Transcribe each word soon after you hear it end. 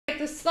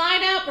the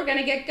slide up. We're going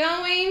to get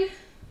going.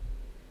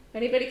 If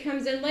anybody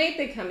comes in late,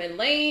 they come in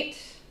late.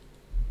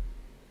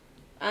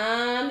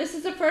 This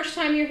is the first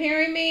time you're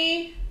hearing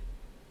me.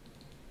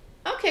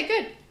 Okay,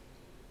 good.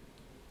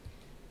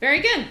 Very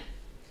good.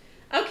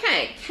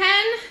 Okay,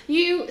 can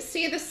you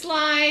see the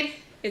slide?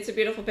 It's a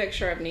beautiful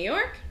picture of New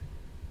York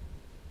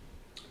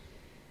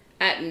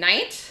at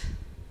night.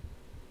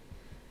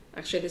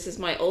 Actually, this is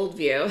my old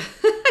view.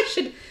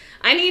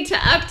 I need to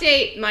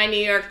update my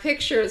New York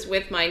pictures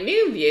with my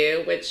new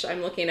view, which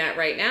I'm looking at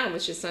right now,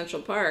 which is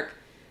Central Park.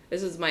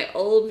 This is my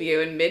old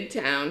view in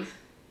Midtown.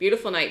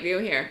 Beautiful night view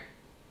here.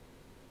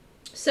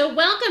 So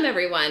welcome,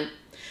 everyone.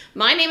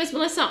 My name is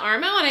Melissa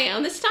Armo, and I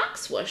own the stock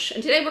Swoosh.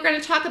 And today we're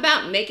going to talk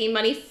about making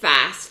money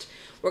fast.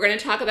 We're going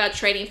to talk about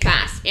trading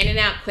fast, in and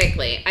out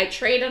quickly. I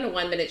trade on a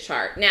 1-minute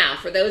chart. Now,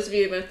 for those of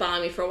you who've been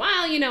following me for a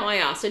while, you know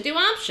I also do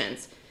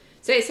options.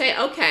 So they say,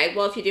 okay,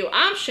 well, if you do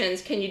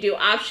options, can you do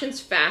options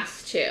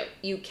fast too?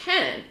 You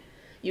can.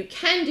 You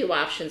can do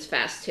options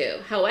fast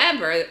too.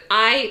 However,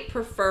 I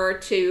prefer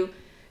to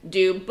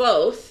do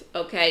both,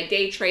 okay,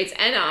 day trades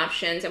and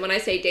options. And when I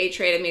say day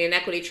trade, I mean an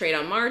equity trade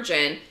on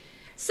margin.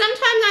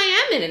 Sometimes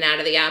I am in and out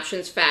of the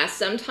options fast.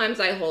 Sometimes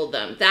I hold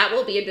them. That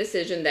will be a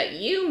decision that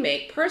you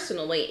make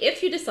personally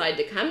if you decide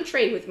to come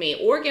trade with me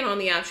or get on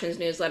the options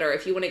newsletter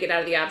if you want to get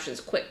out of the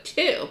options quick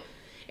too.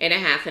 In a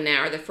half an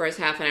hour, the first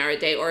half an hour a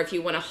day, or if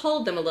you want to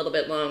hold them a little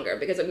bit longer,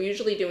 because I'm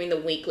usually doing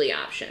the weekly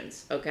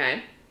options,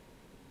 okay?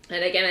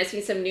 And again, I see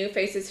some new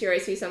faces here. I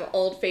see some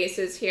old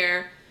faces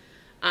here.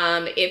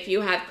 If you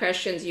have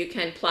questions, you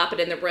can plop it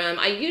in the room.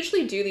 I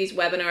usually do these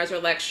webinars or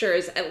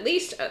lectures at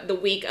least the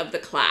week of the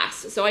class.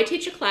 So I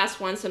teach a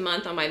class once a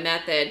month on my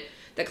method.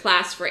 The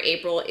class for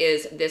April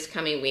is this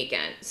coming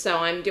weekend. So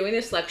I'm doing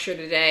this lecture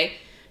today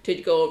to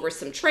go over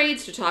some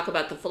trades, to talk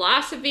about the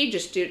philosophy,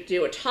 just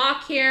do a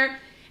talk here.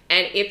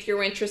 And if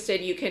you're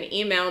interested, you can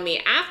email me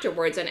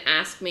afterwards and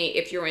ask me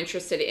if you're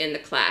interested in the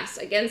class.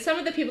 Again, some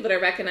of the people that I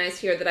recognize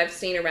here that I've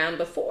seen around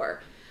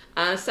before.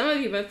 Some of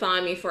you have been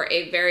following me for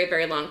a very,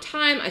 very long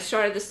time. I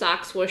started the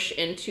stock Swoosh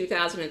in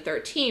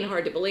 2013.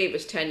 Hard to believe, it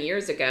was 10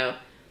 years ago.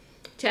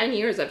 10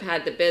 years I've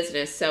had the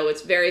business, so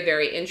it's very,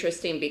 very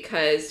interesting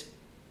because,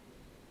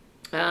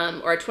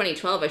 or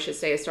 2012 I should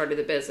say I started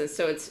the business,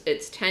 so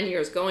it's 10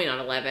 years going on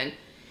 11.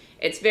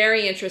 It's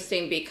very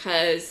interesting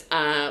because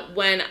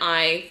when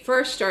I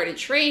first started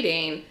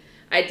trading,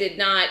 I did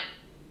not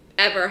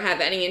ever have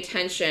any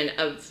intention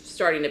of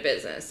starting a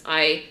business.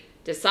 I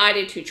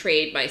decided to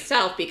trade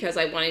myself because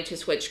I wanted to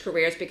switch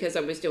careers because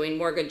I was doing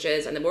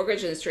mortgages and the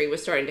mortgage industry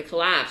was starting to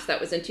collapse. That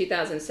was in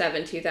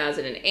 2007,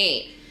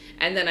 2008.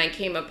 And then I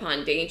came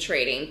upon day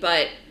trading.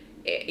 But,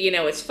 you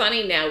know, it's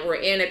funny now, we're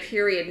in a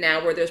period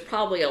now where there's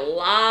probably a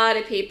lot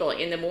of people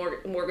in the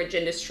mortgage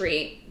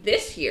industry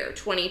this year,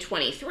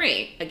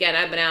 2023, again,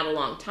 I've been out a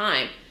long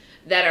time,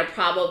 that are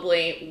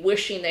probably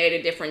wishing they had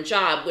a different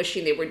job,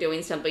 wishing they were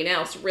doing something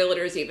else,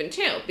 realtors even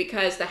too,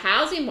 because the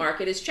housing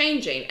market is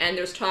changing and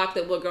there's talk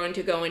that we're going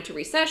to go into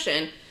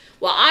recession.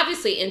 Well,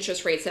 obviously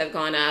interest rates have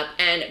gone up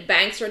and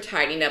banks are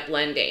tightening up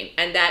lending,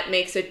 and that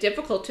makes it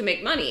difficult to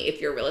make money if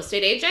you're a real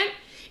estate agent,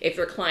 if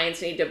your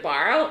clients need to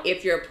borrow,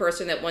 if you're a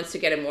person that wants to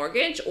get a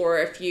mortgage, or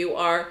if you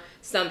are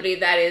somebody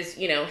that is,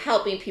 you know,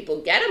 helping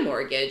people get a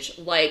mortgage,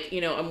 like,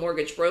 you know, a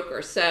mortgage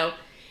broker. So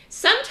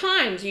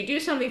sometimes you do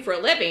something for a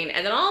living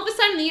and then all of a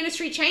sudden the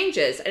industry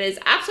changes and it's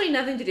absolutely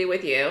nothing to do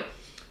with you,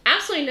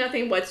 absolutely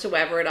nothing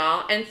whatsoever at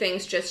all, and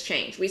things just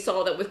change. We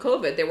saw that with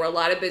COVID. There were a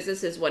lot of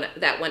businesses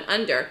that went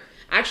under.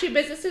 Actually,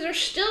 businesses are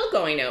still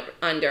going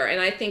under,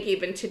 and I think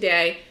even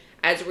today,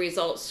 as a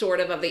result sort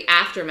of the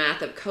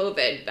aftermath of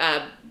COVID,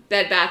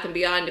 Bed Bath &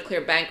 Beyond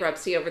declared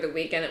bankruptcy over the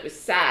weekend. It was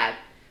sad.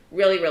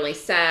 Really, really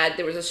sad.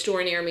 There was a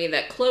store near me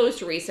that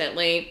closed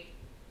recently,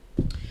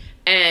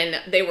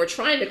 and they were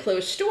trying to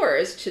close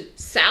stores to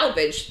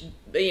salvage,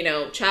 you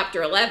know,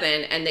 Chapter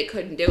 11, and they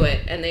couldn't do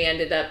it, and they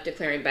ended up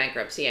declaring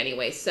bankruptcy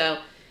anyway. So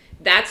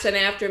that's an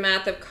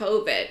aftermath of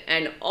COVID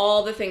and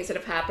all the things that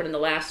have happened in the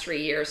last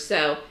 3 years.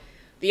 So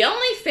the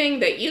only thing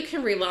that you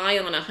can rely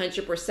on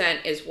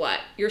 100% is what?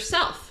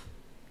 Yourself.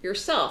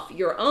 Yourself.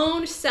 Your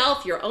own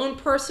self, your own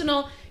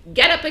personal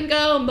get up and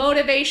go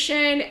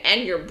motivation,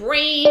 and your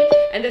brain,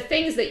 and the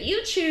things that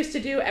you choose to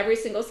do every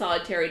single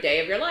solitary day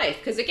of your life.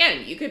 Because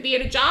again, you could be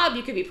at a job,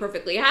 you could be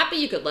perfectly happy,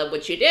 you could love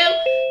what you do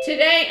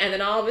today, and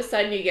then all of a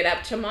sudden you get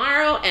up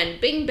tomorrow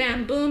and bing,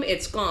 bam, boom,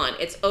 it's gone.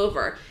 It's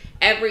over.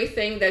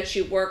 Everything that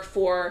you work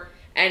for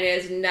and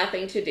it has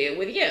nothing to do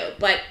with you.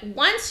 But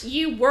once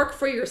you work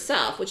for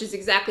yourself, which is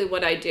exactly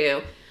what I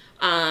do,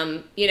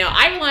 you know,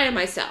 I rely on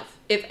myself.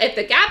 If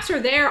the gaps are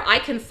there, I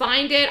can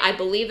find it. I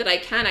believe that I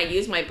can. I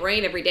use my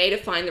brain every day to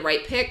find the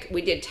right pick.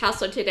 We did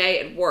Tesla today.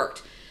 It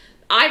worked.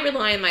 I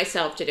rely on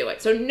myself to do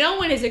it. So no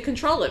one is in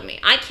control of me.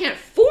 I can't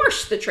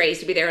force the trades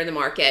to be there in the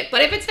market,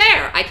 but if it's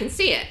there, I can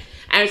see it.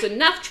 And there's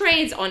enough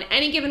trades on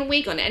any given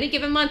week, on any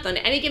given month, on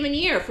any given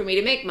year for me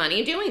to make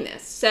money doing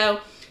this.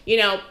 So, you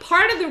know,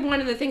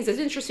 one of the things that's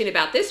interesting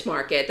about this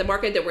market, the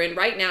market that we're in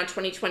right now,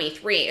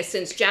 2023, is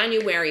since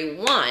January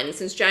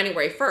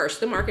 1st,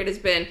 the market has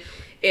been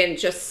in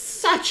just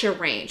such a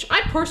range.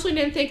 I personally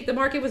didn't think the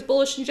market was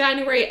bullish in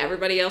January.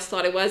 Everybody else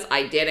thought it was.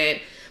 I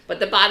didn't. But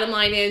the bottom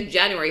line is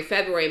January,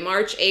 February,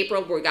 March,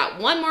 April, we got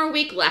one more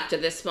week left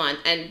of this month,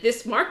 and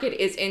this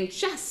market is in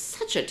just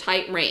such a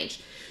tight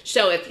range.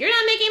 So if you're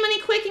not making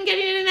money quick and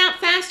getting in and out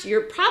fast,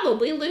 you're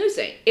probably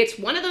losing. It's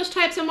one of those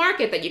types of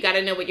market that you got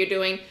to know what you're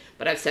doing.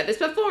 But I've said this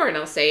before, and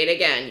I'll say it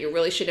again. You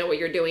really should know what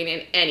you're doing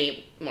in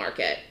any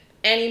market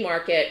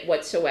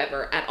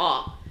whatsoever at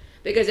all.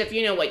 Because if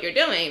you know what you're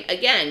doing,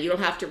 again, you don't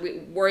have to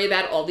worry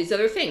about all these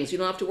other things. You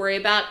don't have to worry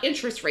about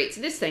interest rates,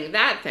 this thing,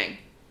 that thing.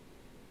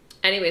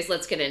 Anyways,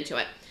 let's get into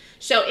it.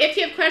 So if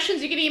you have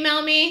questions, you can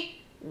email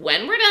me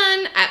when we're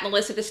done at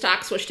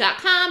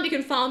melissa@thestockswoosh.com. You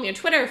can follow me on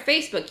Twitter,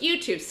 Facebook,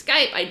 YouTube,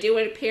 Skype. I do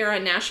appear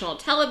on national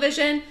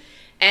television.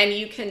 And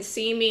you can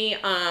see me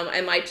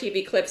and my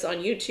TV clips on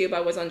YouTube. I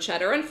was on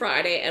Cheddar on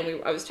Friday,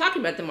 and I was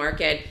talking about the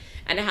market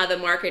and how the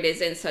market is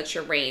in such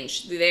a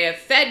range. They have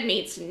Fed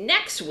meets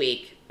next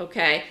week,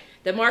 okay?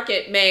 The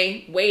market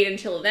may wait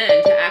until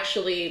then to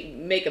actually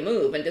make a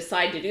move and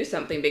decide to do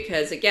something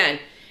because, again,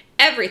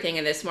 everything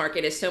in this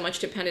market is so much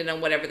dependent on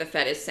whatever the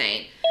Fed is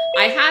saying.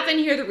 I have in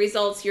here the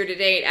results year to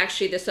date.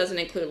 Actually, this doesn't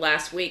include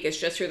last week. It's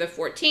just through the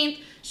 14th.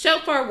 So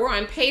far, we're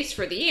on pace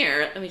for the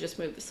year. Let me just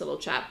move this little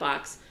chat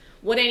box.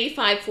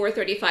 185,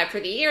 435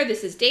 for the year.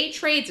 This is day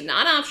trades,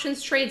 not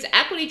options trades,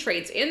 equity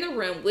trades in the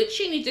room, which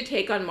you need to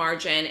take on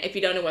margin. If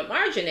you don't know what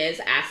margin is,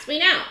 ask me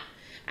now.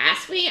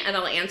 Ask me and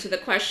I'll answer the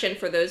question.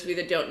 For those of you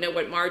that don't know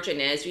what margin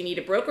is, you need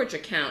a brokerage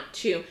account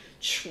to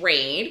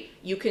trade.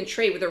 You can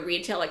trade with a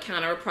retail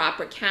account or a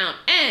proper account,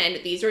 and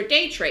these are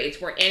day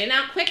trades. We're in and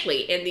out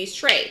quickly in these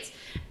trades.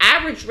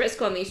 Average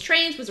risk on these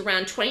trades was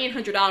around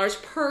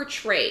 $2,800 per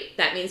trade.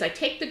 That means I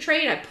take the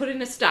trade, I put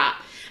in a stop,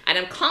 and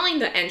I'm calling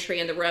the entry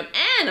in the room,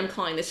 and I'm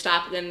calling the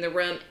stop in the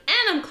room,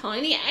 and I'm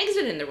calling the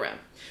exit in the room.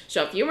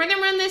 So if you were in the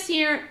room this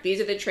year, these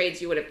are the trades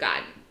you would have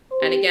gotten.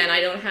 And again, I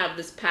don't have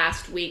this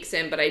past weeks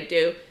in, but I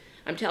do.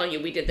 I'm telling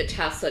you, we did the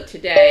Tesla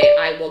today.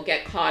 I will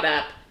get caught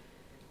up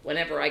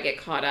whenever I get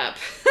caught up,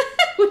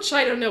 which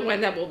I don't know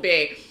when that will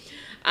be,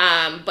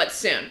 but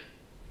soon.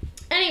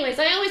 Anyways,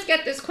 I always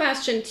get this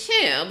question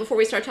too, before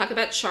we start talking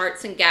about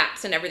charts and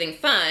gaps and everything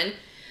fun.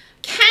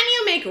 Can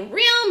you make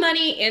real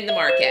money in the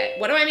market?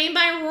 What do I mean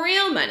by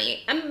real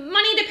money?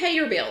 Money to pay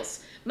your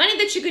bills. Money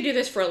that you could do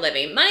this for a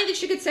living. Money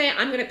that you could say,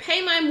 I'm going to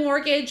pay my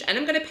mortgage, and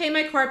I'm going to pay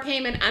my car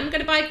payment, I'm going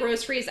to buy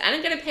groceries, and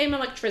I'm going to pay my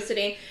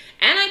electricity,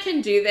 and I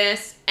can do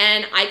this,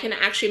 and I can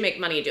actually make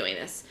money doing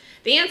this.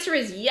 The answer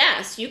is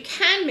yes, you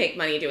can make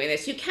money doing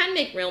this. You can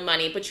make real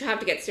money, but you have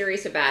to get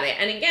serious about it.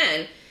 And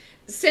again,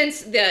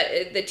 since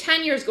the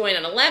 10 years going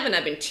on 11,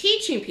 I've been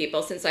teaching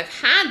people since I've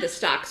had the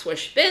Stock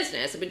Swoosh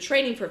business. I've been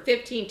trading for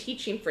 15,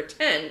 teaching for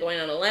 10, going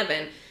on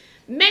 11.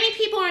 Many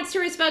people aren't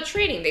serious about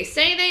trading. They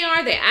say they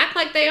are, they act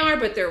like they are,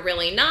 but they're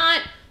really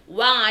not.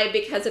 Why?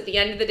 Because at the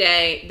end of the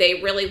day,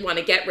 they really want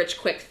a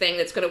get-rich-quick thing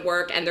that's going to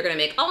work, and they're going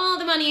to make all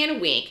the money in a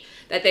week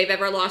that they've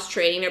ever lost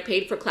trading or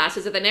paid for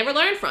classes that they never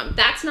learned from.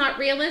 That's not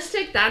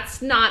realistic.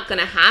 That's not going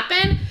to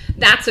happen.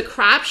 That's a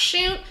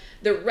crapshoot.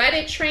 The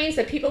Reddit trains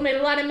that people made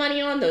a lot of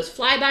money on, those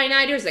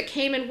fly-by-nighters that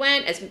came and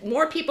went, as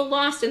more people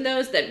lost in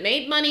those that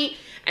made money,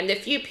 and the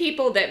few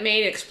people that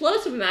made an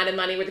explosive amount of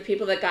money were the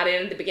people that got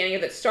in at the beginning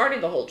of it,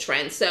 started the whole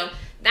trend. So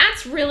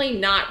that's really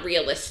not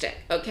realistic,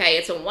 okay?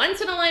 It's a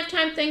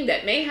once-in-a-lifetime thing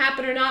that may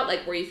happen or not,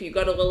 like where if you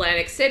go to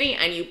Atlantic City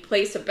and you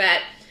place a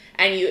bet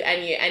and you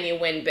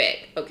win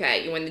big,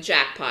 okay? You win the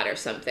jackpot or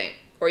something.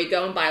 Or you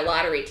go and buy a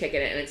lottery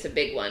ticket and it's a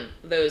big one.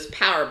 Those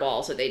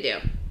Powerballs that they do.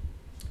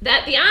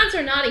 That the odds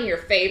are not in your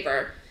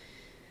favor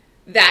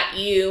that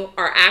you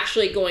are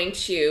actually going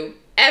to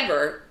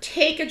ever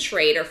take a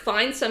trade or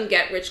find some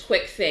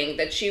get-rich-quick thing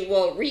that you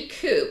will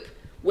recoup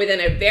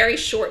within a very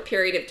short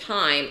period of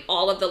time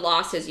all of the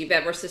losses you've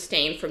ever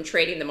sustained from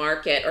trading the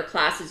market or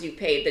classes you've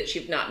paid that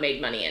you've not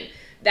made money in.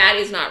 That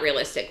is not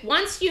realistic.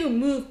 Once you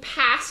move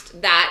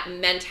past that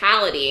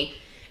mentality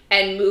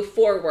and move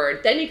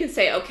forward, then you can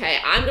say, okay,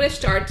 I'm going to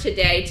start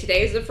today.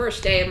 Today is the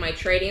first day of my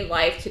trading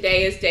life.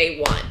 Today is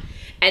day one.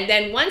 And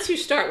then once you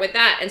start with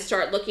that and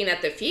start looking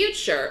at the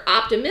future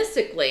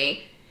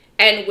optimistically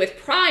and with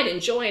pride and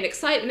joy and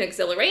excitement and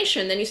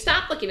exhilaration, then you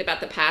stop looking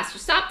about the past, you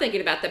stop thinking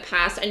about the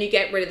past, and you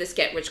get rid of this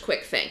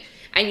get-rich-quick thing.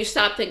 And you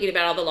stop thinking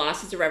about all the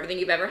losses of everything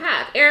you've ever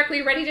had. Eric, are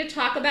you ready to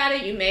talk about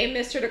it? You may have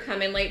missed her to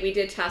come in late. We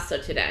did Tesla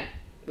today.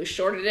 We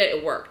shorted it.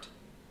 It worked.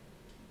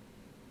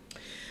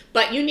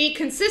 But you need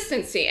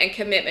consistency and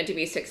commitment to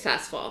be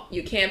successful.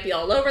 You can't be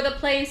all over the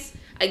place.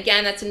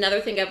 Again, that's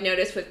another thing I've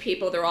noticed with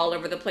people. They're all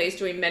over the place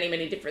doing many,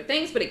 many different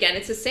things. But again,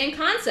 it's the same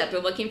concept. They're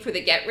looking for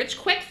the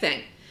get-rich-quick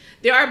thing.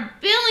 There are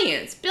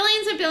billions,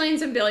 billions and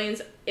billions and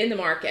billions in the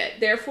market.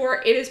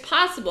 Therefore, it is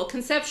possible,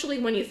 conceptually,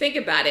 when you think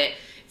about it,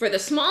 for the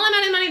small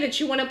amount of money that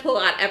you want to pull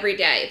out every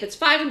day, if it's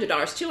 $500,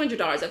 $200,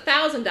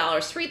 $1,000,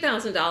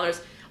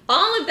 $3,000,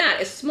 all of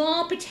that is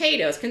small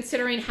potatoes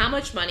considering how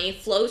much money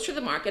flows through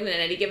the market in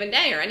any given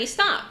day or any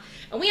stock.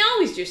 And we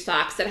always do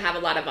stocks that have a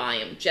lot of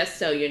volume, just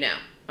so you know,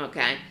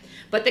 okay?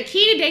 But the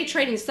key to day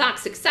trading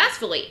stocks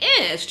successfully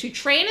is to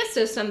train a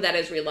system that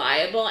is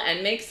reliable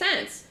and makes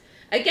sense.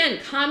 Again,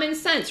 common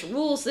sense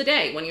rules the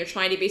day when you're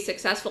trying to be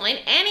successful in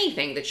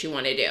anything that you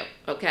want to do,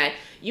 okay?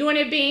 You want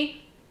to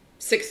be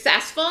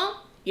successful,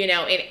 you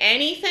know, in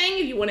anything.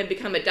 If you want to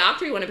become a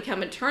doctor, you want to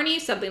become an attorney,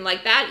 something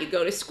like that. You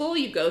go to school,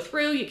 you go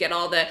through, you get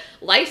all the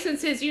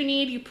licenses you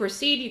need, you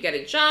proceed, you get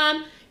a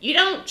job. You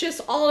don't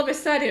just all of a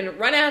sudden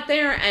run out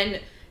there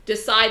and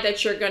decide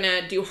that you're going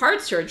to do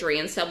heart surgery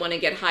and someone and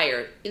get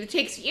hired. It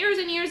takes years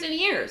and years and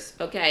years,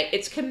 okay?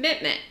 It's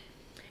commitment.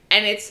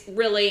 And it's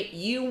really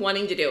you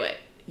wanting to do it.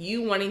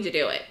 You wanting to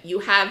do it. You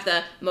have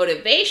the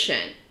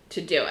motivation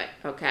to do it,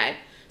 okay?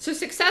 So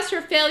success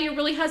or failure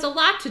really has a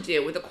lot to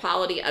do with the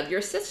quality of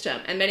your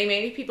system. And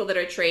many people that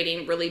are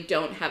trading really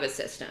don't have a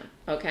system,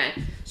 okay?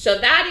 So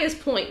that is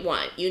point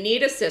one. You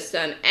need a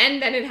system,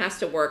 and then it has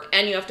to work,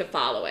 and you have to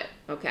follow it,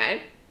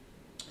 okay?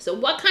 So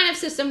what kind of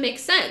system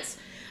makes sense?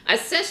 A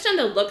system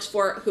that looks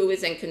for who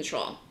is in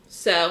control.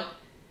 So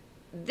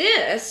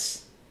the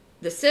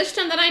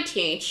system that I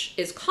teach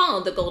is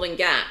called the Golden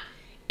Gap.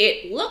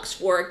 It looks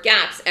for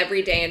gaps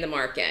every day in the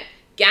market.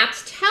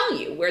 Gaps tell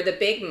you where the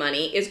big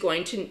money is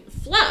going to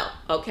flow,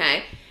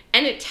 okay?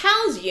 And it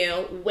tells you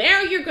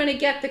where you're going to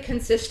get the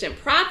consistent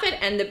profit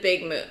and the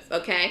big move,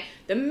 okay?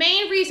 The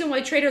main reason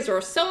why traders are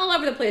so all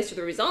over the place with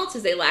the results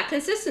is they lack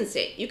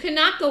consistency. You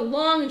cannot go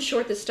long and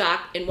short the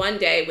stock in one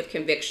day with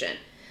conviction.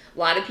 A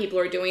lot of people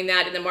are doing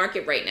that in the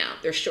market right now.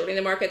 They're shorting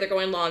the market, they're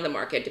going long the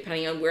market,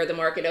 depending on where the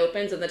market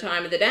opens and the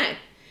time of the day.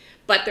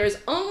 But there's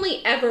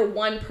only ever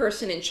one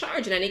person in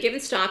charge in any given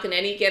stock, in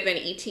any given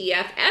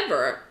ETF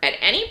ever, at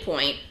any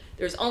point.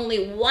 There's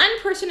only one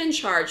person in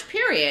charge,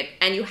 period,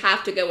 and you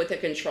have to go with the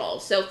control.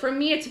 So for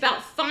me, it's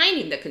about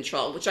finding the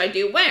control, which I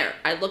do where?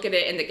 I look at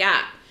it in the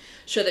gap.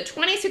 So the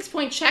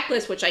 26-point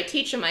checklist, which I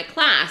teach in my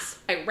class,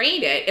 I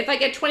rate it. If I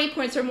get 20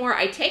 points or more,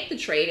 I take the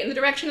trade in the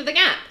direction of the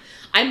gap.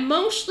 I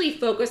mostly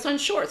focus on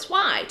shorts.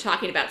 Why?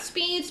 Talking about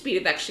speed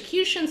of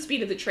execution,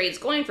 speed of the trades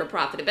going for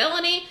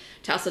profitability.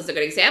 Tesla's a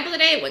good example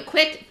today. It went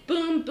quick,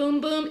 boom, boom,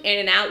 boom, in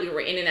and out. We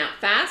were in and out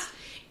fast.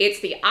 It's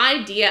the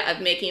idea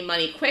of making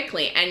money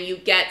quickly, and you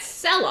get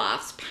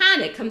sell-offs.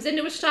 Panic comes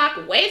into a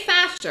stock way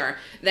faster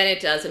than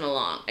it does in a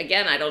long.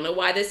 Again, I don't know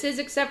why this is,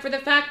 except for the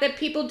fact that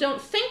people don't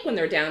think when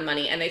they're down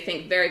money, and they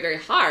think very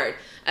hard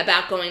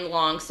about going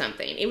long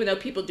something, even though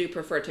people do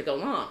prefer to go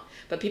long.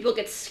 But people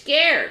get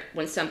scared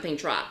when something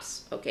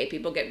drops. Okay,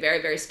 people get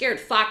very scared.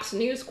 Fox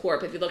News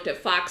Corp, if you looked at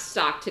Fox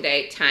stock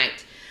today,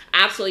 tanked.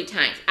 Absolutely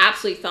tanked.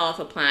 Absolutely fell off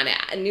a planet.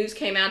 News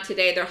came out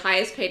today, their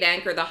highest paid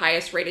anchor, the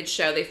highest rated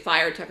show. They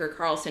fired Tucker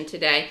Carlson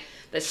today.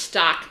 The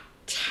stock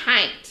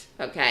tanked,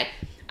 okay?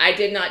 I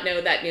did not know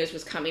that news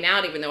was coming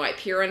out, even though I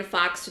appear on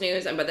Fox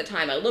News. And by the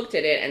time I looked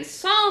at it and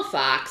saw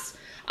Fox,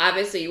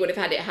 obviously you would have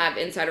had to have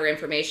insider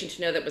information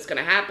to know that was going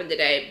to happen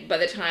today. By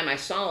the time I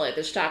saw it,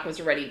 the stock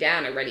was already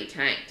down, already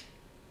tanked.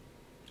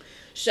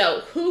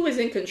 So who is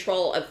in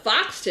control of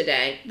Fox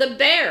today? The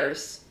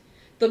bears.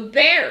 The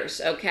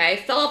bears, okay,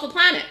 fell off a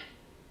planet.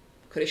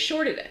 Could have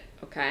shorted it,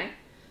 okay?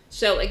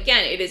 So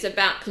again, it is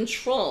about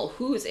control.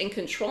 Who's in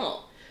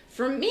control?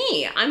 For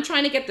me, I'm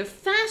trying to get the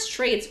fast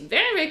trades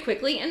very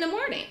quickly in the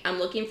morning. I'm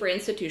looking for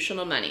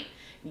institutional money.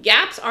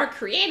 Gaps are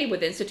created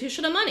with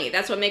institutional money.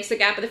 That's what makes a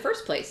gap in the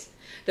first place.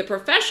 The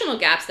professional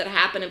gaps that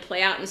happen and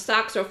play out in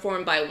stocks are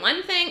formed by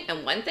one thing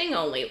and one thing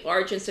only,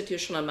 large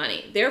institutional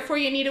money. Therefore,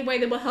 you need a way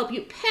that will help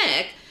you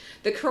pick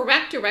the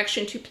correct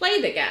direction to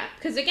play the gap.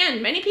 Because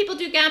again, many people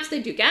do gaps,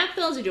 they do gap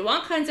fills, they do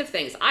all kinds of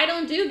things. I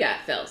don't do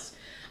gap fills.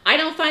 I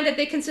don't find that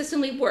they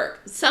consistently work.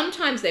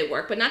 Sometimes they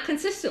work, but not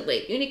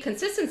consistently. You need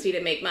consistency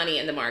to make money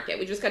in the market.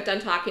 We just got done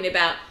talking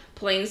about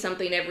playing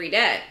something every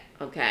day,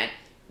 okay?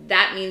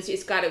 That means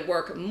it's got to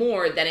work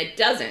more than it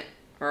doesn't,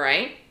 all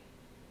right?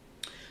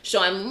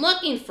 So I'm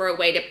looking for a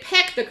way to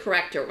pick the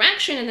correct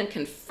direction and then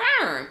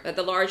confirm that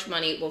the large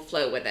money will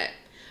flow with it.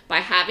 By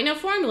having a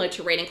formula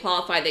to rate and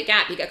qualify the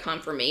gap, you get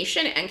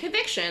confirmation and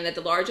conviction that the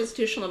large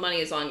institutional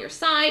money is on your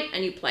side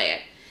and you play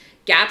it.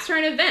 Gaps are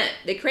an event.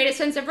 They create a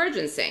sense of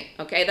urgency,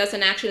 okay? Thus,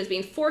 an action is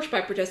being forced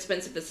by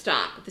participants of the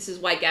stock. This is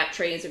why gap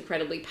trading is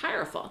incredibly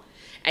powerful.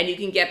 And you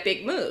can get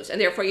big moves. And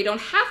therefore, you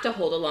don't have to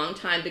hold a long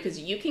time because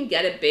you can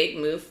get a big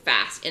move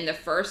fast in the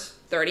first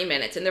 30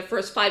 minutes, in the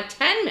first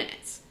 5-10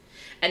 minutes.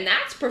 And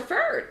that's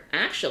preferred,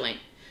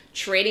 actually.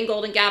 Trading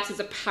golden gaps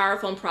is a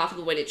powerful and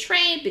profitable way to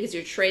trade because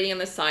you're trading on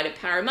the side of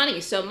power money.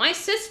 So my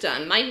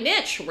system, my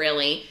niche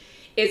really,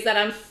 is that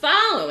I'm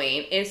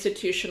following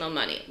institutional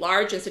money,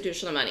 large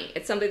institutional money.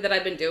 It's something that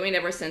I've been doing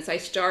ever since I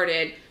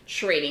started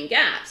trading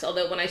gaps.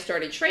 Although when I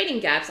started trading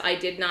gaps, I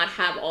did not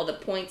have all the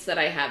points that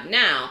I have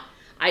now.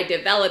 I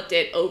developed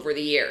it over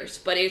the years.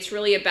 But it's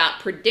really about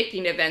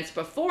predicting events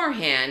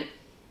beforehand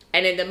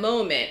and in the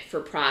moment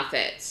for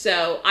profit.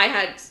 So I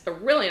had a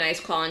really nice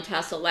call on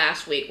Tesla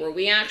last week where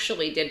we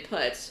actually did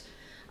puts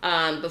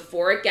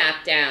before it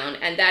gapped down,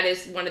 and that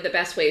is one of the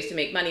best ways to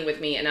make money with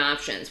me in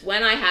options.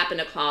 When I happen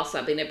to call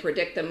something to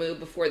predict the move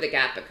before the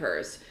gap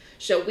occurs.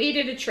 So we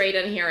did a trade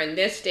on here, and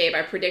this day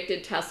I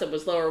predicted Tesla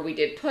was lower. We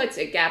did puts.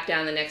 It gapped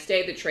down the next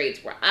day. The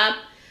trades were up.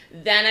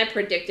 Then I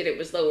predicted it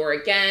was lower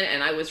again,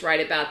 and I was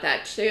right about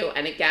that too,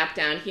 and it gapped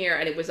down here,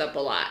 and it was up a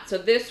lot. So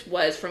this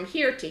was from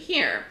here to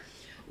here,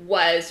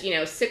 was, you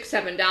know,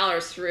 $6,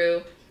 $7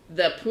 through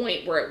the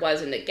point where it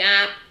was in the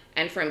gap,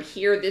 and from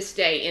here this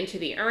day into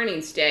the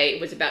earnings day,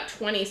 it was about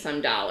 20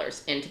 some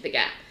dollars into the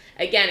gap.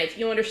 Again, if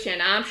you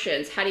understand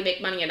options, how do you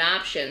make money in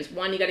options?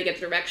 One, you got to get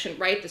the direction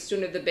right. The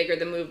sooner, the bigger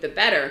the move, the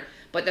better.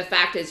 But the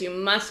fact is, you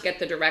must get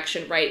the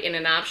direction right in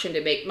an option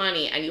to make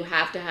money, and you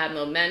have to have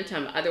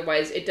momentum.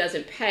 Otherwise, it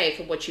doesn't pay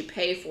for what you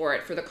pay for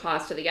it, for the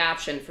cost of the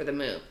option for the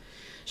move.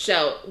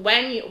 So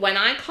when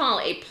I call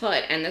a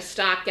put and the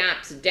stock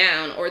gaps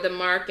down, or the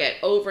market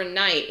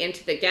overnight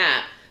into the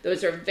gap,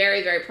 those are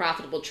very, very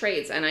profitable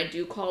trades, and I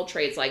do call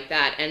trades like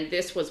that, and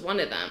this was one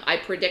of them. I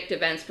predict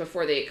events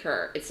before they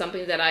occur. It's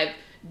something that I've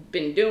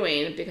been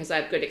doing because I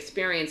have good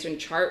experience in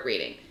chart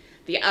reading.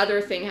 The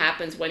other thing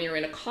happens when you're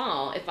in a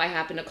call. If I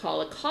happen to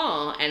call a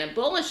call and a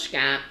bullish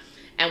gap,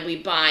 and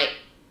we buy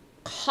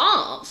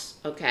calls,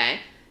 okay,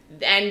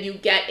 then you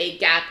get a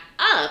gap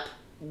up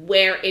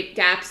where it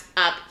gaps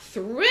up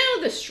through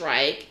the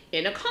strike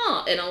in a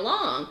call, in a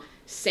long.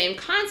 Same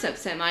concept,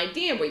 same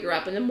idea, where you're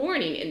up in the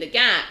morning in the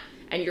gap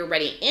and you're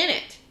already in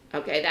it.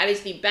 Okay, that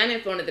is the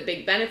benefit, one of the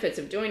big benefits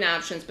of doing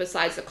options,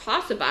 besides the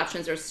cost of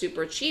options are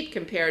super cheap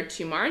compared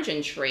to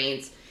margin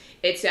trades.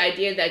 It's the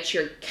idea that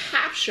you're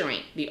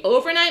capturing the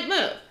overnight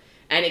move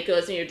and it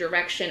goes in your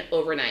direction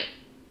overnight.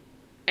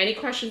 Any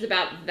questions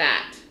about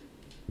that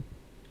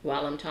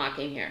while I'm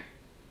talking here?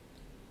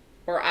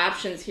 Or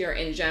options here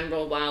in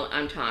general while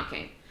I'm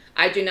talking?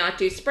 I do not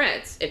do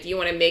spreads. If you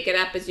want to make it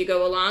up as you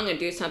go along and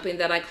do something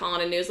that I call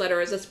in a newsletter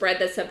as a spread,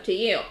 that's up to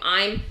you.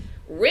 I'm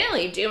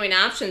really doing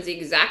options the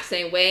exact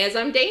same way as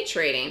I'm day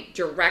trading.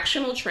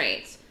 Directional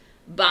trades.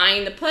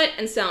 Buying the put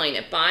and selling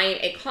it. Buying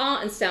a call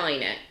and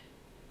selling it.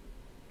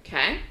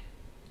 Okay?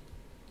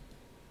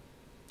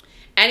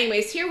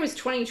 Anyways, here was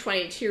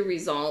 2022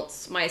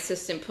 results my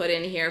assistant put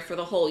in here for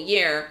the whole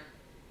year.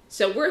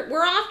 So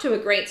we're off to a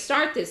great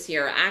start this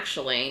year,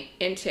 actually,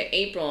 into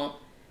April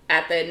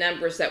at the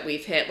numbers that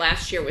we've hit.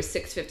 Last year was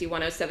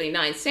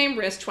 651,079. Same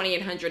risk,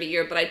 2,800 a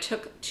year, but I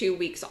took 2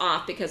 weeks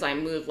off because I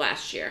moved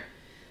last year.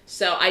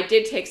 So I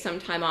did take some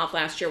time off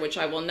last year, which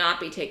I will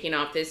not be taking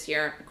off this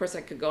year. Of course,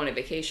 I could go on a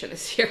vacation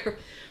this year,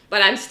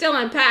 but I'm still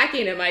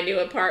unpacking in my new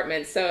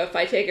apartment. So if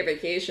I take a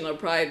vacation, it'll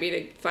probably be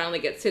to finally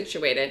get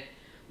situated.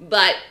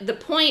 But the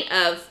point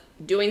of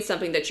doing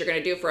something that you're going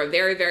to do for a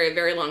very, very,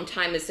 very long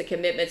time is the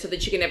commitment, so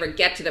that you can never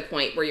get to the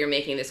point where you're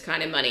making this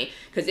kind of money.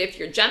 Because if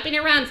you're jumping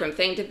around from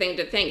thing to thing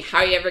to thing, how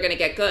are you ever going to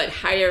get good?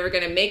 How are you ever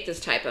going to make this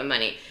type of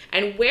money?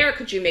 And where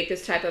could you make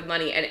this type of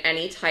money at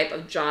any type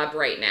of job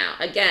right now?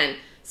 Again,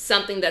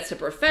 something that's a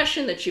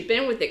profession that you've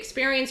been with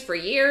experience for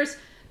years,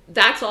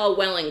 that's all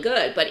well and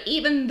good. But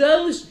even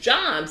those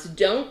jobs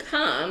don't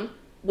come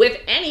with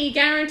any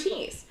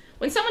guarantees.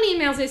 When someone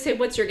emails, they say,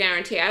 what's your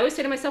guarantee? I always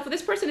say to myself, well,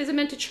 this person isn't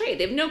meant to trade.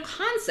 They have no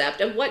concept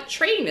of what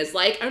trading is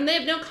like, and they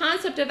have no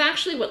concept of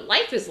actually what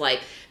life is like.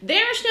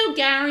 There's no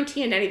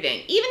guarantee in anything.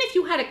 Even if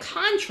you had a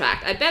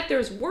contract, I bet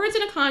there's words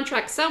in a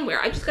contract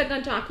somewhere. I just got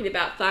done talking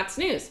about Fox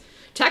News.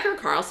 Tucker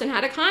Carlson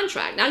had a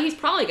contract. Now he's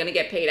probably going to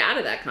get paid out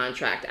of that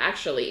contract,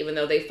 actually, even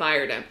though they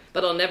fired him.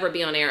 But he'll never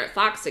be on air at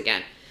Fox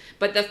again.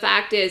 But the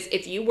fact is,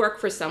 if you work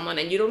for someone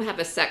and you don't have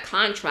a set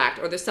contract,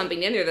 or there's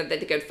something in there that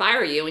they could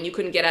fire you and you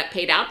couldn't get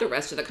paid out the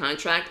rest of the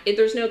contract,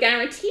 there's no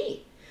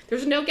guarantee.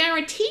 There's no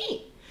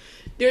guarantee.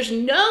 There's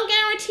no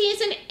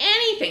guarantees in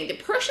anything. The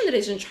person that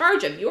is in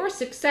charge of your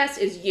success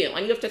is you.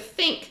 And you have to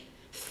think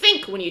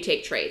when you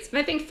take trades. And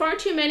I think far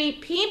too many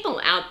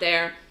people out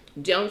there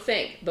don't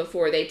think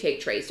before they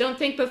take trades. Don't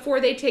think before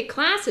they take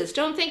classes.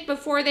 Don't think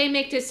before they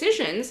make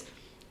decisions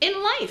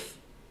in life.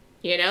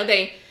 You know,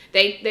 they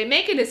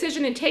make a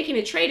decision in taking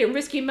a trade and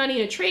risking money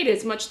in a trade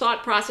as much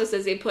thought process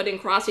as they put in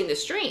crossing the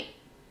street.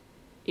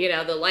 You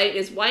know, the light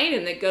is white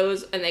and it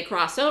goes and they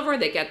cross over,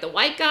 they get the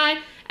white guy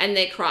and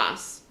they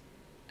cross.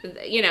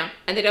 You know,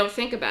 and they don't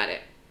think about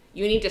it.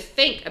 You need to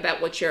think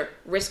about what you're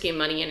risking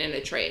money in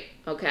a trade,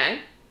 okay?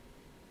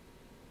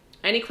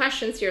 Any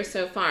questions here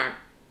so far?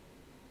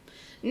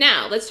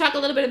 Now, let's talk a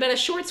little bit about a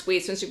short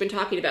squeeze since we've been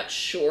talking about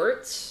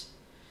shorts.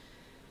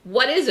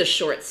 What is a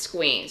short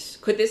squeeze?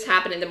 Could this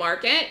happen in the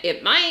market?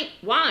 It might.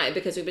 Why?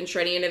 Because we've been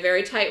trading in a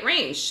very tight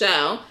range.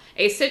 So,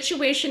 a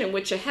situation in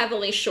which a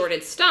heavily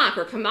shorted stock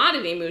or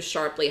commodity moves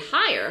sharply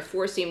higher,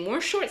 forcing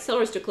more short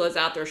sellers to close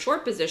out their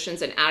short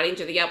positions and adding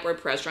to the upward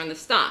pressure on the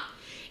stock.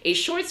 A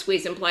short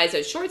squeeze implies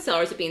that short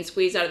sellers are being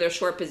squeezed out of their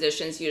short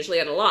positions, usually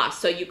at a loss.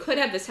 So you could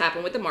have this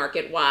happen with the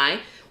market.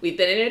 Why? We've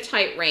been in a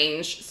tight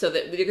range, so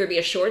that there could be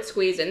a short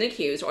squeeze in the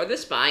Qs or the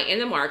SPY in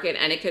the market,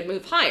 and it could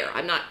move higher.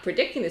 I'm not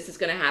predicting this is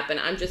going to happen.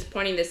 I'm just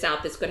pointing this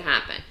out. This could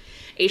happen.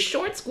 A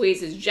short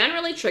squeeze is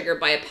generally triggered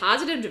by a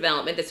positive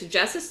development that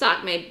suggests the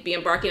stock may be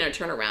embarking on a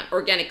turnaround. Or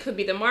again, it could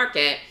be the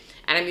market,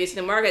 and I'm using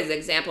the market as an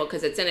example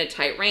because it's in a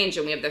tight range,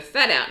 and we have the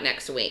Fed out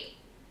next week.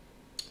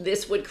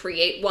 This would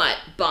create what?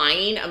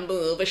 Buying, a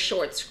move, a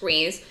short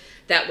squeeze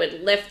that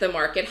would lift the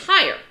market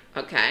higher,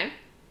 okay?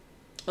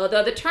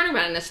 Although the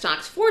turnaround in the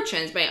stock's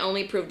fortunes may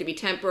only prove to be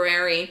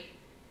temporary,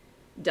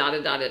 da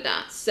da da da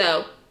da.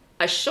 So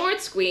a short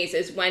squeeze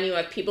is when you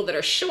have people that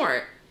are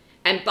short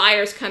and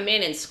buyers come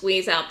in and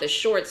squeeze out the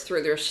shorts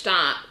through their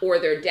stop, or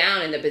they're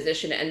down in the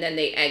position and then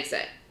they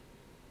exit.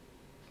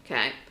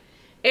 Okay.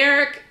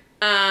 Eric,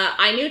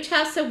 I knew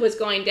Tesla was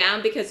going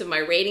down because of my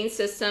rating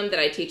system that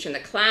I teach in the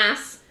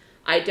class.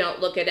 I don't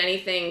look at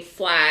anything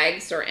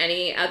flags or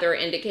any other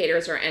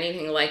indicators or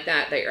anything like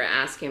that that you're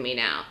asking me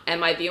now.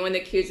 And my view in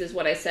the Qs is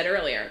what I said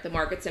earlier. The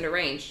market's in a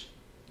range.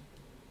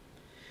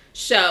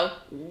 So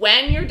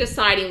when you're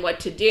deciding what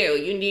to do,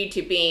 you need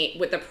to be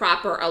with the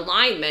proper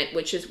alignment,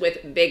 which is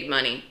with big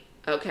money.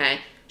 Okay.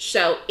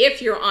 So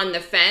if you're on the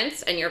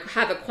fence and you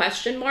have a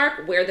question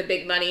mark where the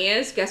big money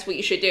is, guess what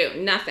you should do?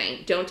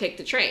 Nothing. Don't take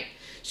the trade.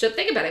 So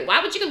think about it.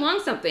 Why would you go long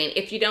something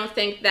if you don't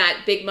think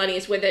that big money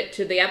is with it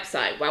to the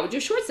upside? Why would you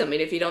short something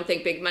if you don't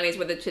think big money is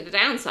with it to the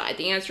downside?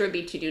 The answer would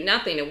be to do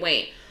nothing and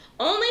wait.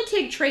 Only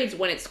take trades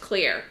when it's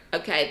clear.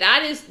 Okay,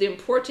 that is the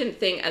important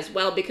thing as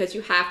well, because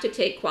you have to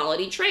take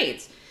quality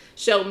trades.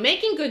 So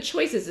making good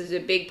choices is a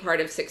big part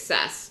of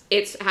success.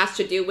 It has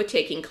to do with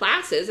taking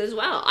classes as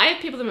well. I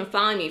have people that have been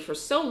following me for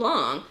so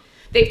long.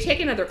 They've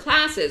taken other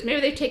classes.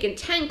 Maybe they've taken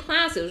 10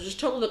 classes, which is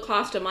total the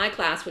cost of my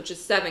class, which is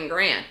 $7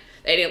 grand.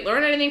 They didn't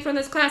learn anything from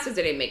those classes.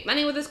 They didn't make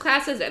money with those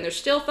classes, and they're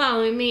still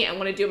following me and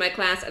want to do my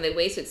class, and they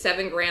wasted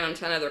 $7 grand on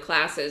 10 other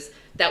classes.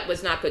 That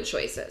was not good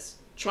choices.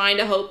 Trying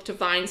to hope to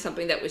find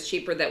something that was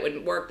cheaper that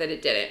would work, that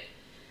it didn't.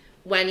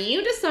 When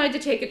you decide to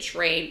take a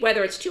trade,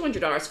 whether it's $200,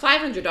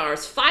 $500,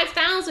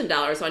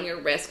 $5,000 on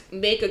your risk,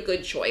 make a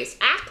good choice.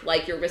 Act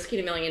like you're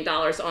risking $1 million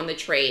on the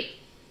trade,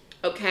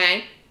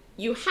 okay?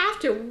 You have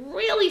to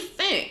really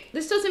think.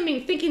 This doesn't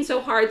mean thinking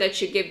so hard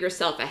that you give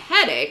yourself a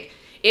headache.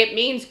 It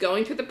means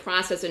going through the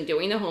process and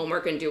doing the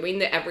homework and doing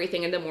the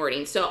everything in the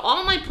morning. So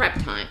all my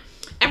prep time,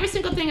 every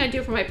single thing I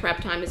do for my prep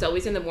time is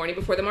always in the morning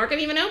before the market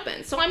even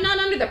opens. So I'm not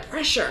under the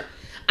pressure.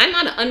 I'm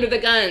not under the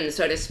gun,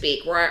 so to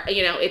speak, where,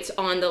 you know, it's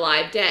on the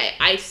live day.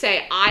 I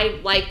say, I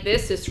like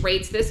this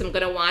rates this, I'm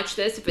going to watch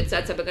this. If it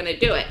sets up, I'm going to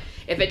do it.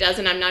 If it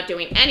doesn't, I'm not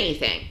doing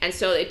anything. And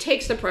so it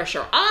takes the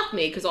pressure off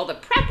me because all the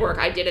prep work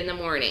I did in the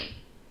morning.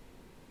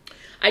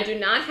 I do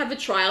not have a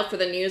trial for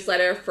the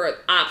newsletter for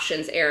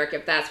options, Eric,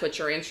 if that's what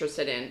you're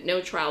interested in.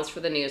 No trials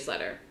for the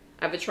newsletter.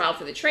 I have a trial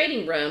for the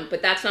trading room,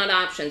 but that's not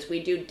options.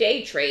 We do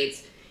day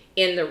trades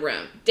in the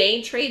room.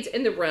 Day trades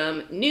in the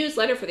room,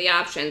 newsletter for the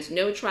options,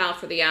 no trial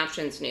for the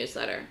options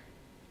newsletter,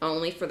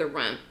 only for the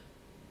room.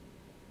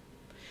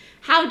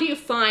 How do you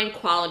find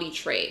quality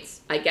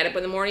trades? I get up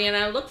in the morning and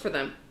I look for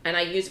them, and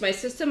I use my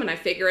system and I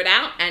figure it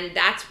out, and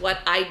that's what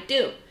I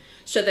do.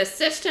 So the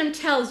system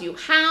tells you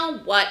how,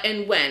 what,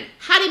 and when.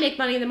 How do you make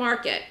money in the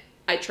market?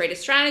 I trade a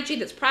strategy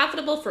that's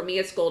profitable. For me,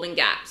 it's golden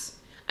gaps.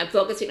 I'm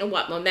focusing on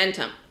what?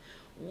 Momentum.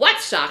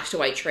 What stocks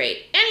do I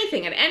trade?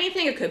 Anything and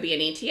anything. It could be an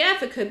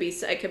ETF. It could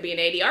be an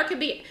ADR. It could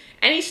be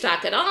any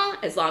stock at all.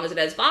 As long as it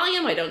has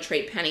volume, I don't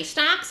trade penny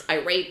stocks. I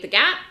rate the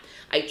gap.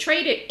 I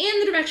trade it in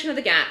the direction of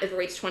the gap if it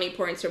rates 20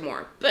 points or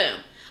more. Boom.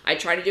 I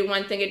try to do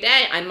one thing a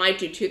day. I might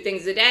do 2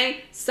 things a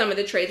day. Some of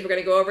the trades we're going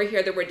to go over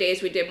here, there were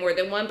days we did more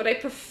than one, but I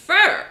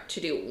prefer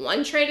to do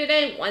 1 trade a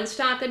day, 1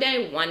 stock a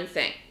day, 1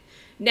 thing.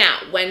 Now,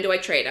 when do I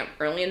trade them?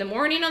 Early in the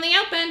morning on the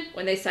open.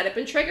 When they set up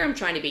and trigger, I'm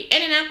trying to be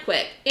in and out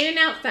quick, in and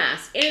out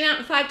fast, in and out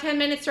in 5, 10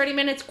 minutes, 30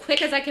 minutes,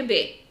 quick as I can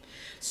be.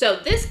 So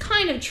this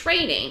kind of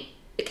trading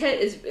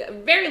is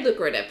very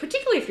lucrative,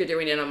 particularly if you're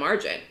doing it on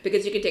margin,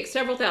 because you can take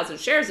several thousand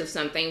shares of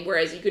something,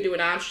 whereas you could do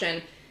an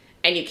option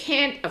and you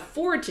can't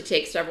afford to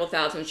take several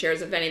thousand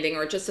shares of anything,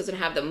 or it just doesn't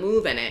have the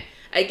move in it.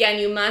 Again,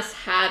 you must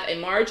have a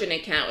margin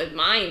account with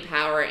buying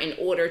power in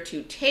order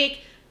to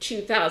take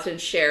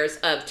 2,000 shares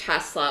of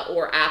Tesla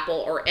or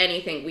Apple or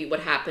anything we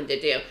would happen to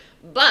do.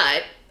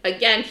 But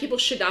again, people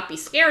should not be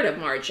scared of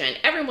margin.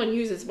 Everyone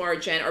uses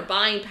margin or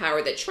buying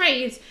power that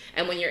trades,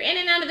 and when you're in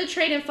and out of the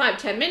trade in 5,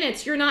 10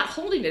 minutes, you're not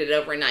holding it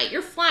overnight.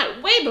 You're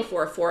flat way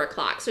before 4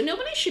 o'clock. So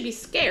nobody should be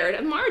scared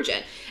of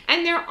margin.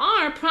 And there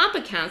are prop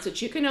accounts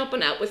that you can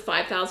open up with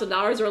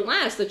 $5,000 or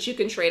less that you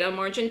can trade on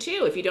margin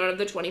too if you don't have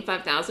the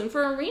 $25,000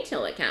 for a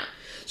retail account.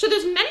 So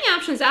there's many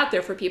options out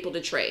there for people to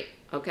trade,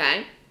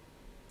 okay?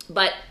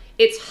 But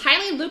it's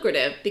highly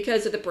lucrative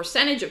because of the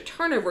percentage of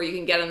turnover you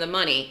can get on the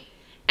money.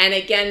 And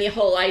again, the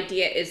whole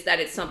idea is that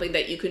it's something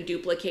that you can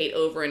duplicate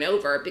over and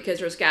over because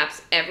there's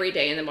gaps every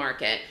day in the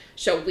market.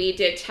 So we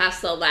did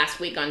Tesla last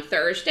week on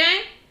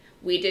Thursday.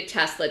 We did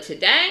Tesla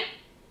today,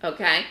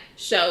 okay?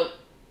 So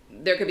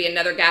there could be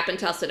another gap in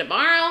Tesla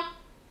tomorrow.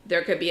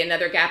 There could be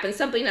another gap in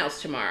something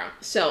else tomorrow.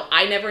 So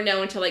I never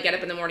know until I get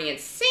up in the morning and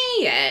see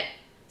it.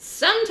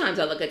 Sometimes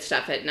I look at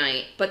stuff at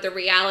night, but the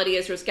reality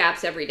is there's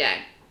gaps every day,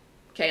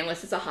 okay?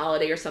 Unless it's a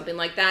holiday or something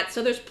like that.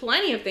 So there's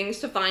plenty of things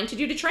to find to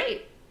do to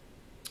trade.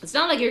 It's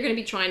not like you're going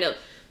to be trying to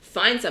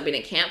find something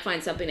and can't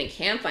find something and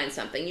can find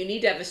something. You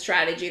need to have a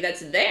strategy that's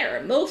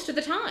there most of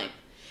the time.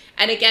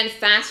 And again,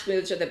 fast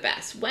moves are the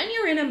best. When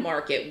you're in a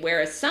market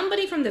where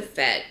somebody from the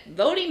Fed,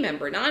 voting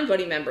member,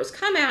 non-voting members,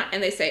 come out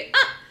and they say,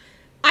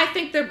 I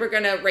think that we're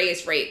going to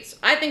raise rates.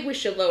 I think we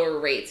should lower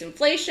rates.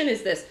 Inflation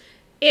is this.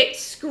 It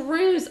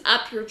screws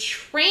up your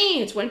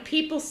trades when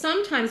people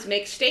sometimes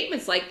make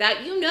statements like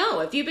that. You know,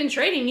 if you've been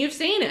trading, you've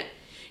seen it.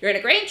 You're in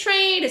a great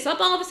trade, it's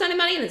up all of a sudden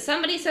money, and then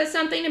somebody says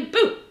something and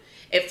boom,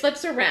 it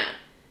flips around.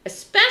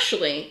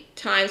 Especially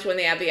times when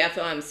they have the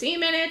FOMC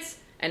minutes,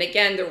 and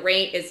again, the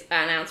rate is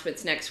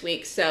announcements next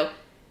week. So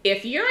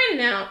if you're in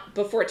and out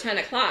before 10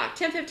 o'clock,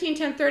 10:15,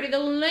 10:30, the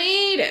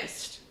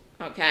latest,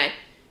 okay,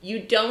 you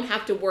don't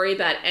have to worry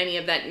about any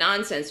of that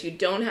nonsense. You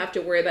don't have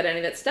to worry about any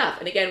of that stuff.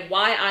 And again,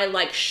 why I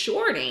like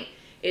shorting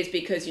is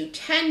because you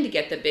tend to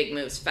get the big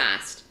moves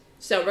fast.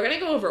 So we're going to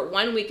go over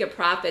 1 week of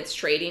profits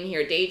trading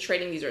here, day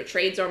trading. These are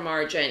trades or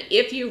margin.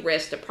 If you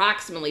risked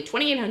approximately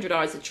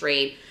 $2,800 a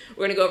trade,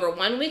 we're going to go over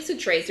 1 week's of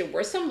trades. There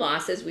were some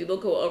losses. We will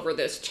go over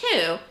those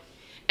too.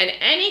 And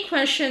any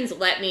questions,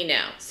 let me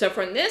know. So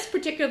from this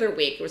particular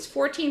week, it was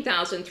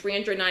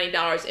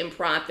 $14,390 in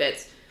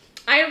profits.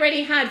 I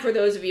already had, for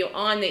those of you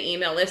on the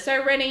email list, I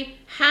already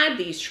had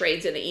these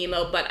trades in the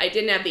email, but I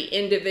didn't have the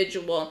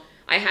individual,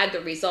 I had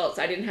the results.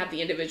 I didn't have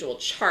the individual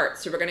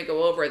charts, so we're going to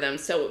go over them.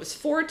 So it was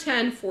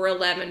 410,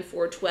 411,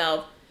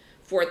 412,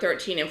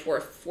 413, and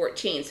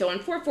 414. So on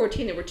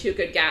 414, there were 2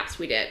 good gaps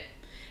we did.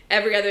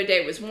 Every other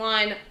day was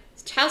 1.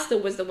 Tesla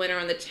was the winner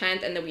on the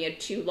 10th, and then we had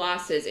 2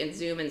 losses in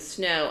Zoom and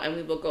Snow, and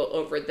we will go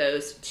over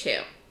those too.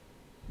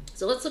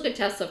 So let's look at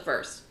Tesla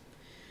first.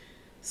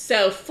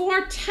 So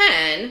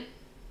 410...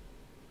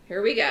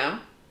 here we go.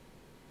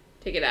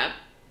 Pick it up.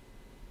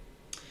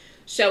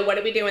 So what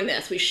did we do in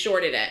this? We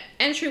shorted it.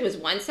 Entry was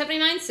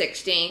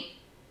 179.60.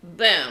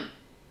 Boom.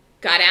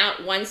 Got out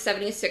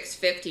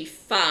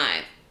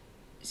 176.55.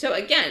 So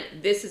again,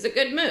 this is a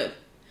good move.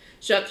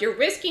 So if you're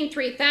risking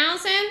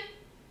 3,000,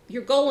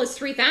 your goal is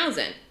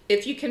 3,000.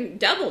 If you can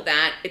double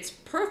that, it's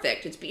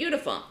perfect. It's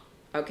beautiful.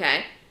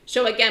 Okay?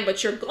 So again,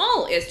 but your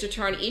goal is to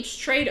turn each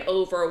trade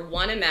over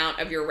one amount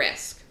of your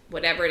risk,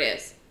 whatever it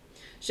is.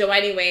 So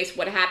anyways,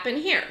 what happened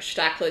here?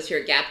 Stock closed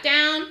here, gap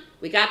down.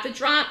 We got the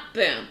drop,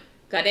 boom.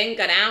 Got in,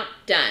 got out,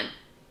 done.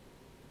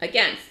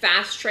 Again,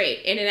 fast trade,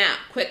 in and out,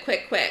 quick,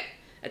 quick, quick.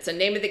 That's the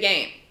name of the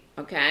game,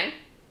 okay?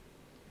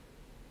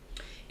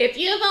 If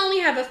you only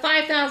have a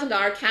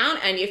 $5,000 account,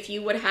 and if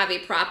you would have a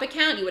prop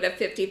account, you would have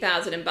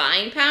 $50,000 in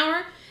buying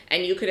power,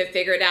 and you could have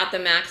figured out the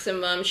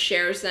maximum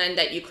shares then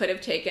that you could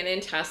have taken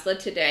in Tesla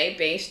today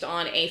based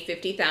on a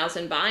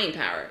 $50,000 buying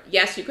power.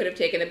 Yes, you could have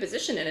taken a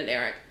position in it,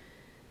 Eric.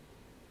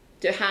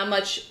 To how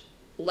much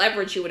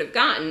leverage you would have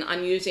gotten,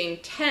 I'm using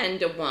 10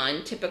 to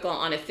 1, typical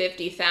on a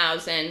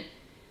 50,000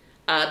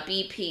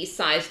 BP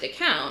sized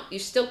account. You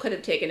still could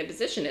have taken a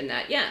position in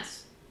that,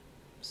 yes.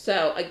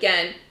 So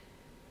again,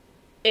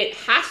 it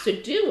has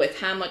to do with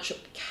how much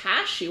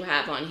cash you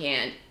have on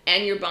hand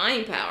and your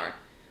buying power.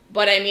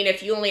 But I mean,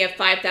 if you only have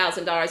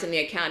 $5,000 in the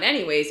account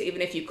anyways,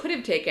 even if you could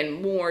have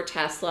taken more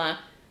Tesla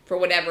for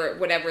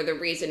whatever the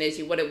reason is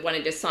you would have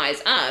wanted to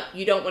size up,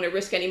 you don't want to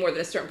risk any more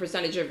than a certain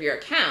percentage of your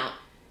account.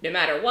 No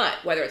matter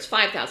what, whether it's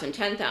 5,000,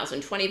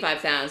 10,000,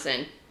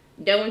 25,000,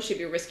 no one should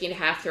be risking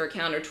half their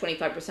account or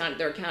 25% of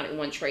their account in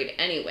one trade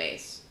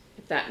anyways,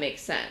 if that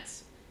makes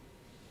sense.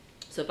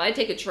 So if I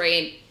take a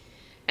trade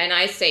and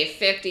I say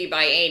 50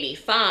 by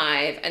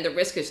 85 and the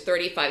risk is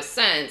 35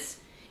 cents,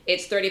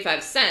 it's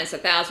 35 cents,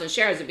 1,000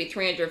 shares would be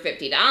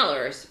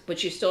 $350,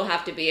 but you still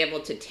have to be able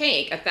to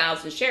take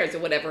 1,000 shares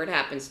of whatever it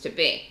happens to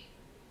be.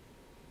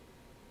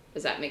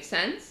 Does that make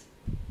sense?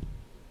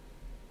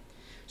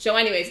 So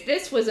anyways,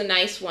 this was a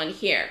nice one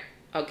here,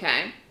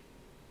 okay?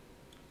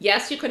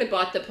 Yes, you could have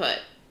bought the put.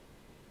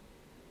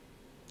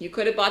 You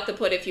could have bought the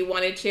put if you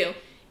wanted to.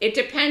 It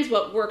depends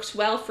what works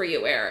well for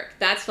you, Eric.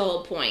 That's the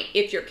whole point.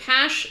 If your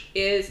cash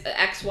is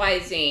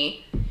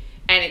XYZ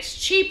and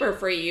it's cheaper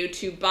for you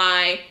to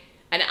buy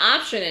an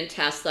option in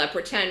Tesla,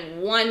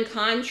 pretend one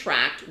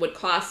contract would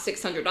cost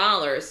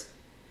 $600,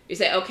 you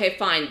say, okay,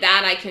 fine,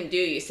 that I can do.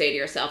 You say to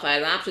yourself, I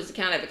have an options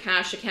account, I have a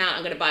cash account,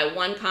 I'm going to buy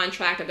one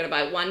contract, I'm going to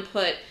buy one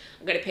put,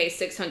 I'm going to pay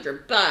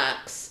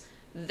 $600.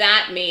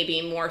 That may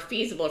be more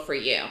feasible for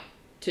you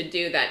to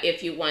do that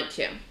if you want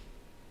to.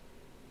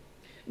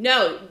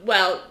 No,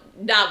 well,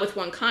 not with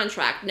one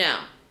contract, no.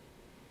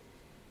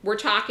 We're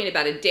talking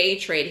about a day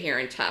trade here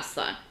in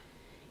Tesla.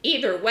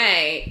 Either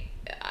way,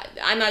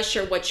 I'm not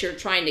sure what you're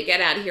trying to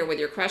get at here with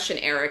your question,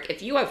 Eric.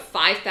 If you have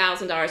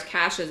 $5,000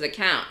 cash as an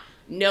account,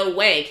 no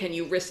way can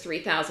you risk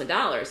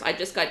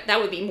 $3,000. That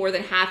would be more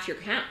than half your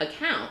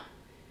account.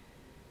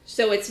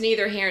 So it's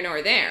neither here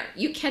nor there.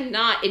 You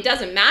cannot, it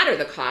doesn't matter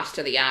the cost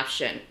of the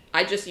option.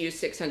 I just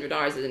used $600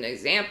 as an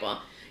example.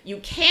 You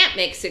can't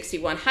make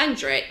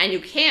 $6,100 and you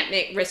can't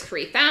risk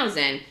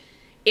 $3,000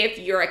 if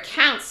your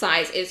account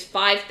size is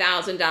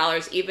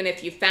 $5,000, even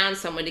if you found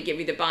someone to give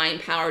you the buying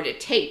power to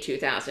take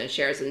 2,000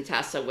 shares in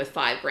Tesla with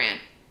 $5,000.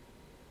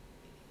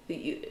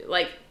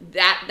 Like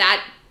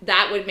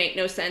that would make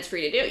no sense for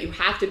you to do. You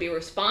have to be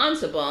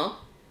responsible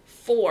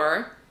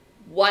for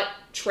what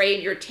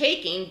trade you're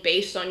taking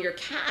based on your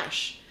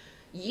cash.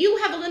 You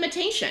have a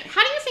limitation.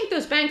 How do you think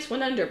those banks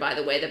went under, by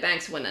the way? The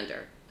banks went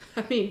under.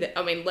 I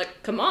mean, look,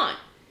 come on.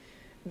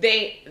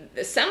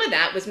 Some of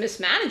that was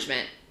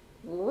mismanagement.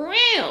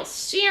 Real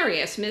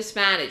serious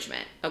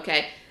mismanagement,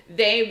 okay?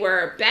 They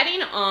were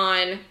betting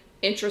on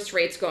interest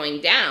rates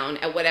going down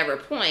at whatever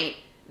point.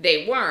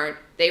 They weren't.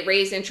 They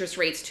raised interest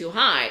rates too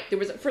high. There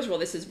was, first of all,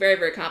 this is very,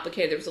 very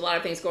complicated. There was a lot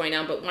of things going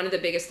on, but one of the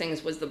biggest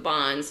things was the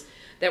bonds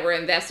that were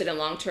invested in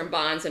long-term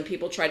bonds, and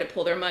people tried to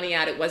pull their money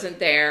out. It wasn't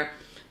there.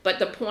 But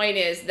the point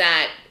is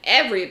that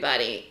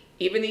everybody,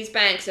 even these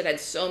banks that had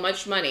so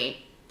much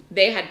money,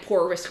 they had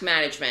poor risk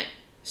management.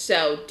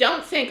 So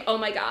don't think, oh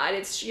my God,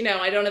 it's, you know,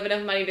 I don't have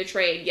enough money to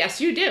trade. Yes,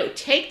 you do.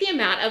 Take the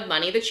amount of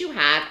money that you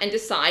have and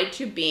decide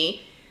to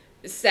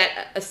set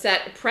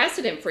a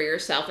precedent for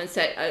yourself and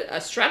set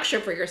a structure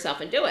for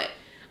yourself and do it.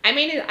 I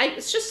mean,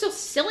 it's just so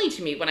silly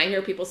to me when I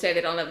hear people say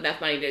they don't have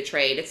enough money to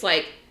trade. It's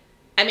like,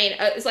 I mean,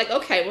 it's like,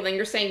 okay, well then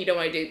you're saying you don't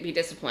want to be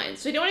disciplined.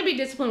 So you don't want to be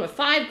disciplined with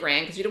 $5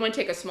 grand because you don't want to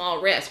take a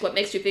small risk. What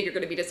makes you think you're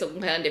going to be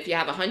disciplined if you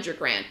have 100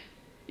 grand?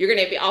 You're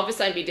going to be all of a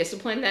sudden be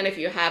disciplined then if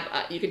you have,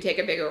 you can take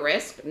a bigger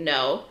risk?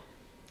 No.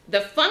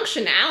 The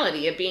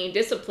functionality of being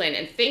disciplined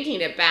and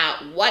thinking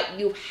about what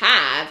you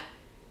have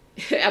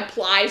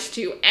applies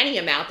to any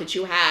amount that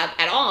you have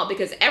at all,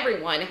 because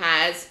everyone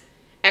has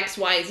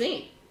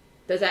XYZ.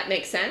 Does that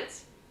make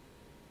sense?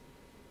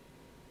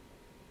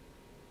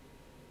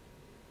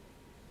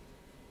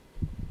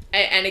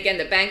 And again,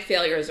 the bank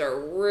failures are a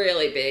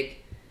really big,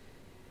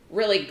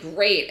 really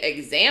great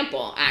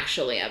example,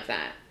 actually, of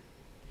that.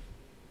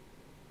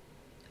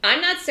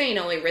 I'm not saying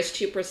only risk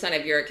 2%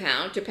 of your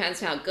account.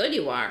 Depends how good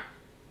you are.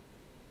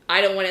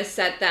 I don't want to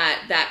set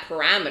that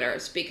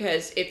parameters,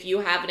 because if you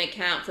have an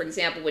account, for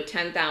example, with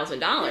 $10,000,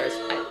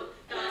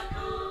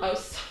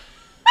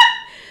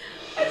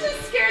 I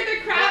just scared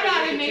the crap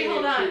out of me.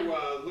 Hold on.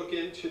 To look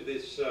into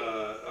this.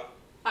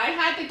 I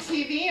had the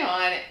TV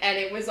on and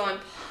it was on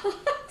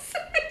pause.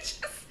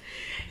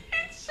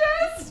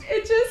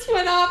 It just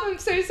went off. I'm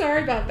so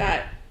sorry about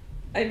that.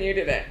 I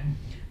muted it.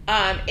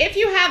 If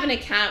you have an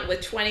account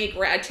with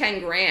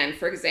 10 grand,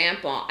 for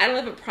example, I don't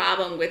have a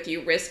problem with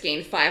you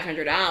risking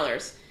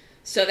 $500.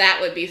 So that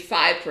would be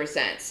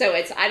 5%. So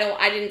it's,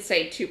 I didn't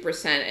say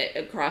 2%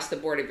 across the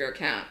board of your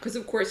account, because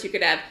of course you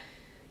could have,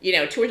 you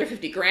know,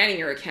 250 grand in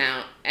your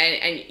account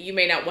and you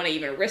may not want to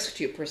even risk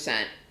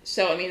 2%.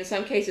 So I mean, in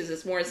some cases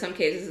it's more, in some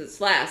cases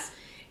it's less.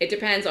 It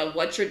depends on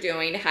what you're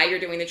doing, how you're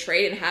doing the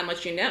trade, and how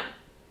much you know.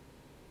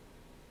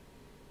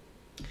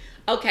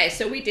 Okay,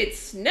 so we did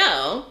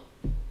snow.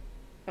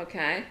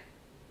 Okay.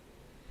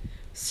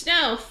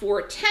 Snow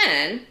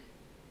 410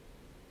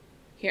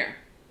 here.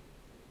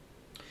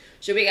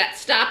 So we got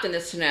stopped in the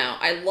snow.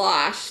 I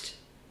lost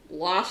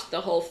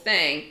the whole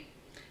thing.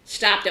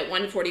 Stopped at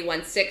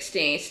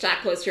 141.60.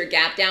 Stock closed here,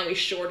 gap down. We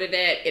shorted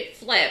it. It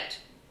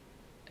flipped,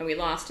 and we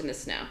lost in the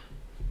snow.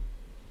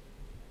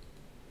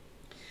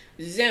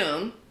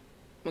 Zoom.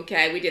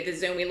 Okay, we did the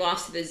Zoom. We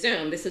lost to the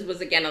Zoom. This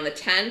was again on the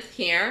 10th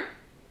here.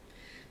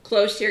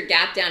 Closed here,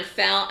 gap down,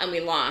 fell, and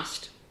we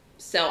lost.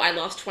 So I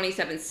lost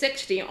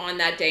 27.60 on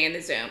that day in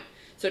the Zoom.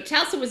 So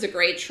Tesla was a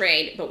great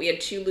trade, but we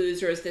had two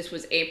losers. This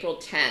was April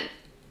 10th.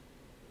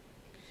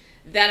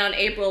 Then on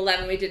April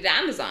 11th, we did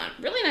Amazon.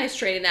 Really nice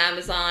trade in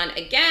Amazon.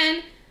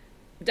 Again,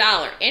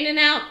 dollar in and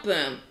out,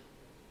 boom.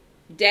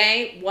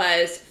 Day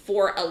was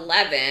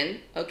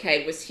 411.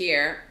 Okay, was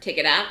here. Take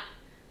it up.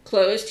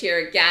 Closed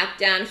here, gap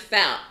down,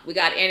 fell. We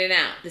got in and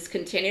out. This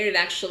continued. It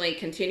actually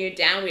continued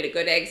down. We had a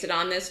good exit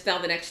on this. Fell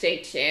the next day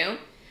too.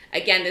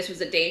 Again, this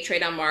was a day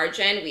trade on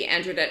margin. We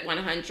entered at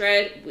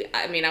 100.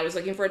 I was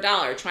looking for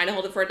 $1, trying to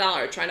hold it for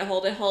 $1, trying to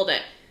hold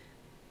it.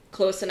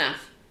 Close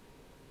enough.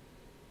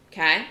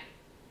 Okay?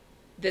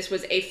 This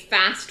was a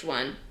fast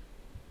one.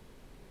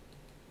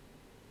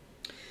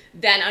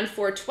 Then on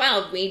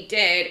 412, we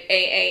did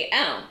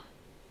AAL.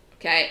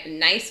 Okay,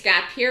 nice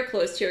gap here,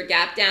 closed here,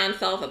 gap down,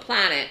 fell off a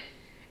planet.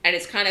 And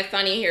it's kind of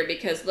funny here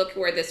because look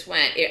where this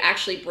went. It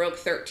actually broke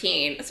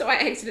 13. So I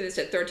exited this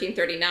at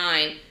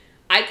 13.39.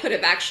 I could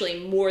have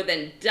actually more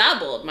than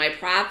doubled my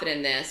profit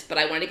in this, but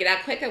I wanted to get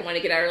out quick. I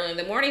wanted to get out early in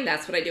the morning.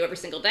 That's what I do every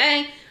single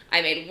day.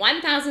 I made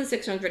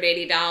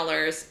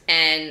 $1,680,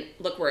 and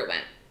look where it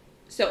went.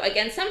 So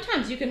again,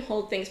 sometimes you can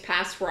hold things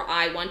past where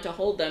I want to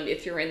hold them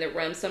if you're in the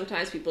room.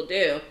 Sometimes people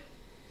do.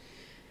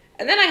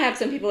 And then I have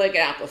some people that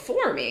get out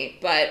before me,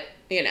 but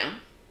you know,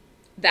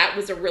 that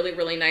was a really,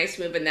 really nice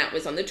move, and that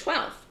was on the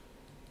 12th.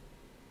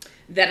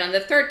 Then on the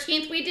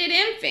 13th, we did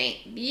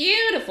Infi.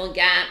 Beautiful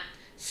gap.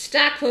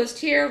 Stock closed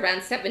here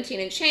around 17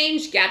 and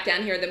change. Gap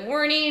down here in the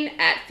morning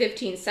at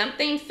 15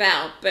 something.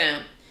 Fell.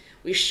 Boom.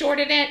 We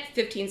shorted it,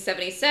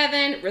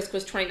 15.77. Risk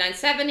was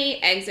 29.70.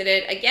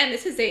 Exited. Again,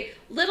 this is a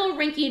little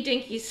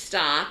rinky-dinky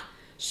stock.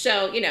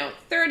 So, you know,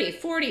 30,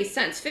 40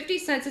 cents, 50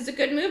 cents is a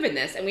good move in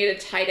this. And we had a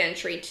tight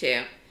entry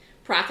too.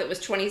 Profit was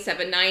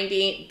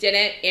 27.90. Did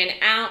it in,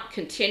 out,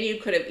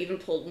 continued. Could have even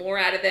pulled more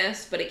out of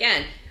this. But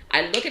again,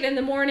 I look at it in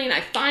the morning.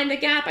 I find the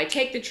gap. I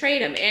take the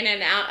trade. I'm in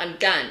and out. I'm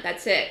done.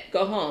 That's it.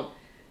 Go home.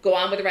 Go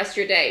on with the rest of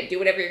your day. Do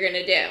whatever you're going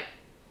to do.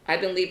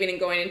 I've been leaving and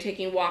going and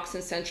taking walks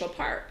in Central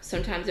Park.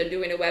 Sometimes I'm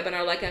doing a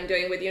webinar like I'm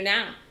doing with you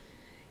now.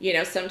 You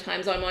know,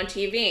 sometimes I'm on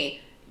TV.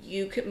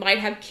 You might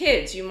have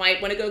kids. You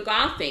might want to go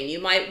golfing.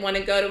 You might want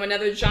to go to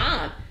another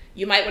job.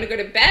 You might want to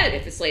go to bed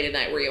if it's late at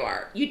night where you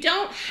are. You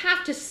don't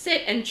have to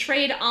sit and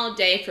trade all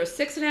day for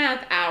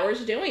 6.5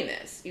 hours doing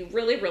this. You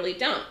really, really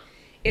don't.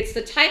 It's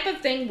the type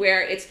of thing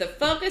where it's the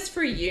focus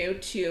for you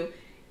to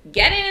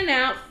get in and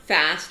out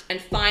fast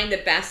and find the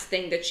best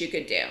thing that you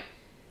could do.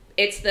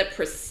 It's the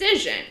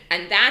precision,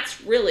 and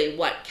that's really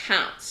what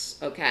counts,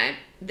 okay?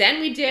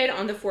 Then we did,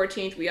 on the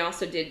 14th, we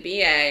also did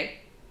BA.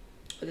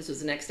 Oh, this was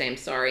the next day, I'm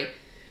sorry.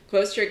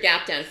 Close to your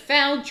gap down,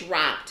 fell,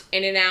 dropped,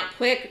 in and out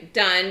quick,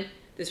 done.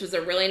 This was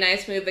a really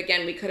nice move.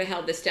 Again, we could have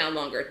held this down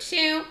longer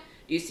too.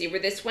 Do you see where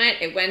this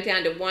went? It went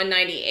down to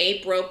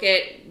 198, broke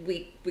it.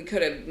 We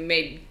could have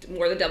made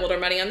more than doubled our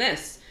money on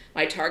this.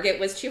 My target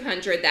was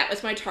 200. That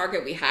was my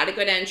target. We had a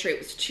good entry. It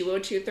was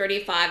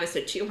 202.35. I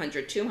said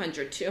 200,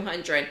 200,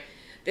 200.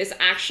 This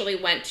actually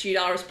went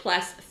 $2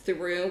 plus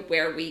through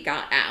where we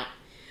got out.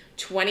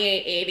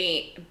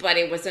 28.80, but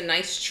it was a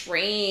nice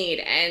trade,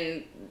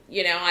 and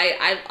you know,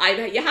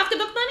 you have to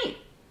book money.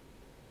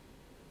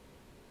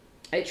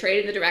 I trade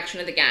in the direction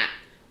of the gap,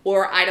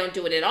 or I don't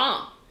do it at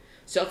all.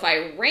 So if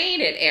I rate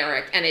it,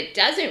 Eric, and it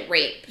doesn't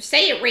rate,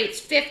 say it rates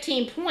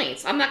 15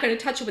 points, I'm not going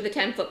to touch it with a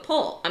 10-foot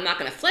pole. I'm not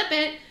going to flip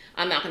it.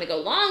 I'm not going to go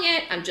long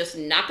it. I'm just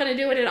not going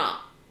to do it at all.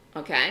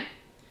 Okay?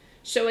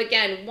 So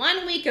again,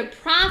 1 week of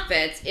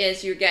profits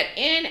is you get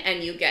in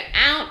and you get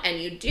out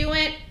and you do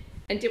it.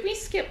 And did we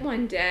skip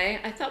one day?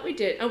 I thought we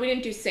did. Oh, we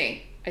didn't do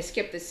C. I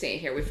skipped the C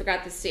here. We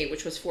forgot the C,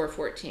 which was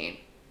 414.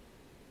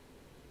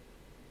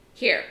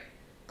 Here.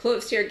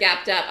 Close here,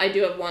 gapped up. I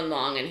do have one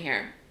long in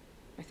here.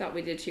 I thought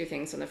we did two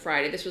things on the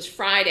Friday. This was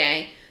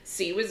Friday.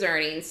 C was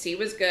earnings. C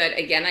was good.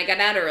 Again, I got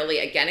out early.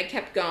 Again, it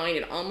kept going.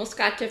 It almost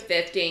got to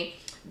 50.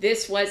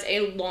 This was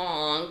a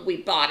long. We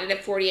bought it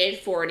at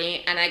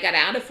 48.40, and I got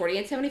out at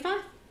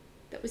 48.75.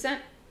 That was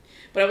that.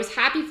 But I was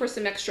happy for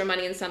some extra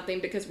money in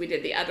something because we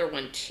did the other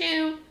one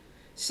too.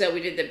 So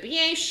we did the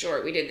BA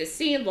short. We did the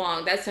C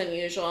long. That's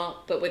unusual.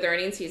 But with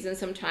earnings season,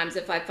 sometimes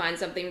if I find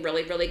something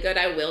really, really good,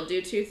 I will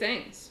do two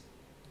things.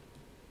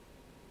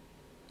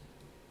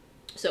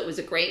 So it was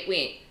a great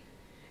week.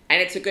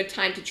 And it's a good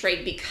time to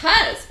trade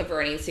because of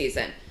earnings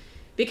season.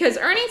 Because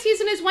earnings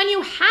season is when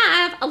you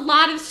have a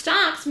lot of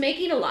stocks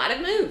making a lot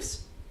of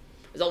moves.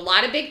 There's a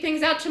lot of big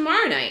things out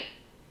tomorrow night.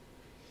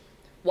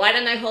 Why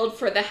don't I hold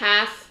for the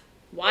half?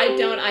 Why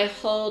don't I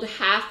hold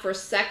half for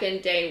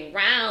second day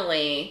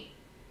rally?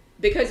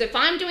 Because if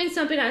I'm doing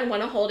something, I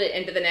want to hold it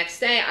into the next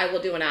day, I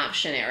will do an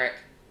option, Eric.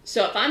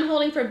 So if I'm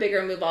holding for a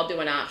bigger move, I'll do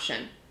an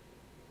option.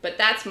 But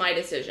that's my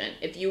decision.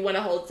 If you want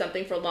to hold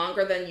something for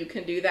longer, then you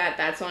can do that.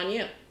 That's on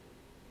you.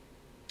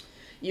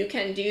 You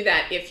can do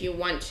that if you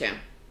want to.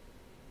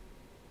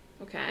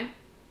 Okay?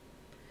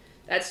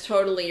 That's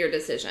totally your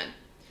decision.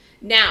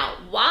 Now,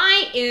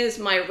 why is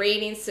my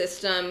rating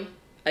system,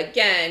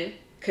 again,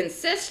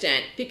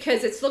 consistent?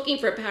 Because it's looking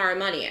for power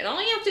money. And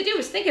all you have to do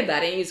is think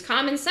about it and use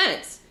common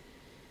sense.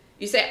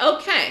 You say,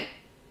 okay,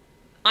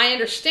 I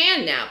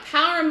understand now.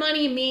 Power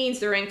money means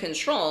they're in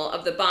control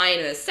of the buying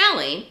and the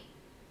selling.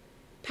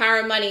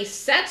 Power money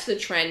sets the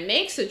trend,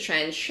 makes the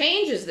trend,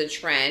 changes the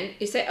trend.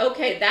 You say,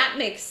 okay, that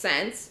makes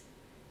sense.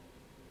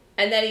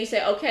 And then you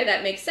say, okay,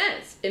 that makes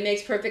sense. It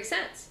makes perfect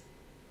sense.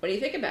 What do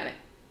you think about it?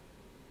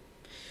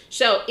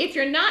 So if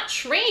you're not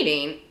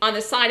trading on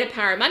the side of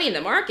power money in the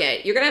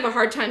market, you're going to have a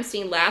hard time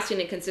seeing lasting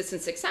and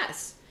consistent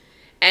success.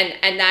 And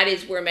that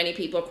is where many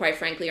people, quite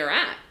frankly, are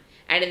at.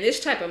 And in this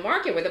type of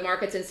market, where the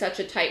market's in such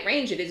a tight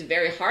range, it is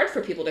very hard for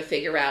people to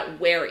figure out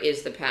where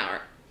is the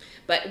power.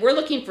 But we're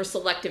looking for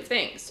selective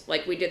things,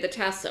 like we did the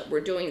Tesla. We're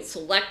doing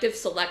selective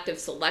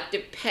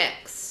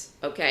picks,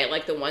 okay,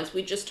 like the ones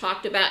we just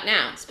talked about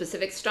now,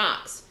 specific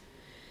stocks.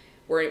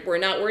 We're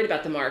not worried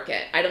about the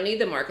market. I don't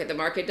need the market. The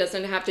market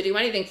doesn't have to do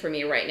anything for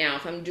me right now.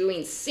 If I'm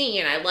doing C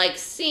and I like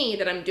C,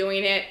 then I'm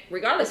doing it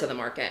regardless of the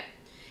market.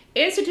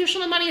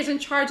 Institutional money is in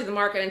charge of the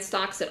market and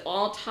stocks at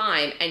all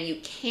time, and you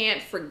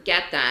can't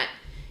forget that.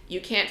 You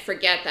can't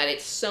forget that.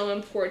 It's so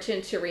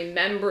important to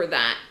remember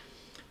that.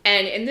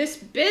 And in this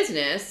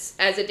business,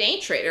 as a day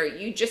trader,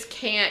 you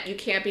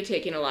can't be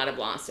taking a lot of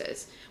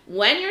losses.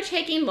 When you're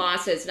taking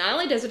losses, not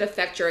only does it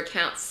affect your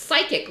account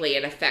psychically,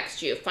 it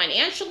affects you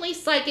financially,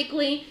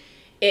 psychically.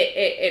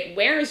 It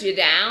wears you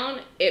down.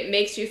 It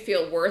makes you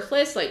feel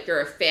worthless, like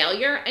you're a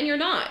failure, and you're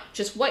not.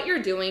 Just what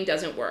you're doing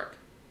doesn't work.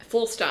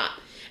 Full stop.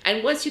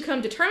 And once you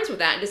come to terms with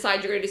that and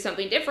decide you're going to do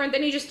something different,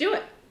 then you just do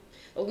it.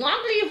 The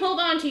longer you hold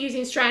on to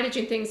using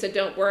strategy and things that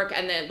don't work,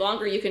 and the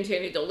longer you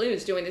continue to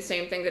lose doing the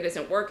same thing that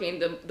isn't working,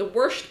 the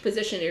worst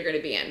position you're going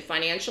to be in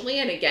financially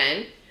and,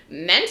 again,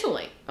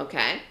 mentally,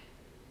 okay?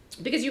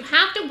 Because you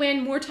have to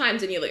win more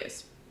times than you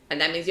lose. And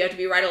that means you have to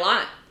be right a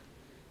lot.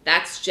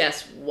 That's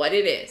just what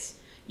it is.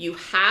 You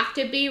have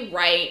to be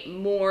right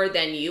more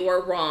than you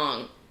are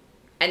wrong.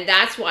 And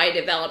that's why I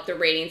developed the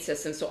rating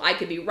system, so I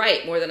could be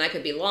right more than I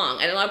could be wrong.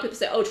 And a lot of people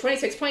say, oh,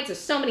 26 points is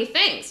so many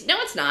things. No,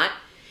 it's not.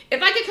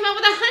 If I could come up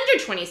with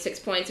 126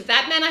 points, if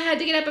that meant I had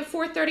to get up at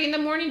 4:30 in the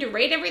morning to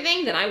rate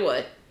everything, then I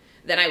would.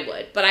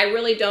 But I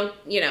really don't,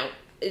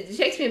 it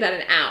takes me about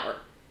an hour.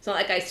 It's not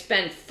like I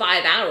spend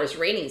 5 hours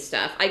reading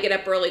stuff. I get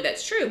up early,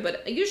 that's true,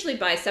 but usually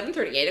by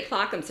 7:30, 8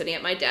 o'clock, I'm sitting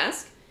at my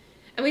desk,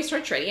 and we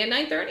start trading at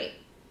 9:30.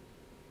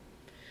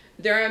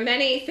 There are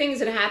many things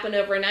that happen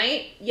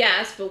overnight,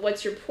 yes, but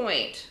what's your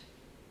point?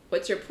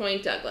 What's your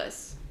point,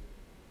 Douglas?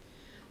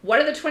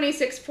 What are the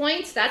 26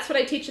 points? That's what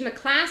I teach in the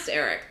class,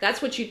 Eric.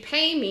 That's what you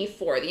pay me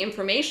for, the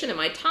information and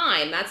my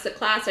time. That's the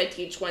class I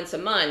teach once a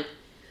month.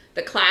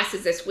 The class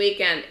is this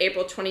weekend,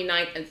 April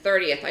 29th and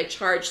 30th. I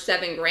charge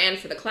 $7 grand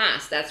for the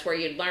class. That's where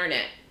you'd learn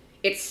it.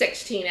 It's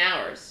 16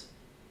 hours.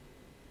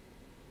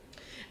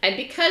 And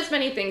because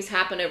many things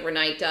happen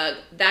overnight, Doug,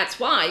 that's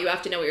why you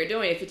have to know what you're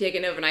doing if you take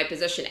an overnight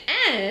position.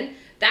 And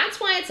that's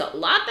why it's a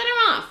lot better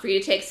off for you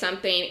to take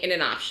something in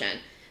an option,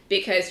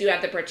 because you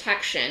have the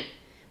protection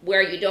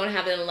where you don't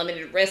have an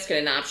unlimited risk in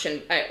an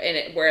option,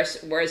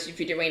 whereas if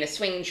you're doing a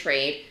swing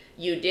trade,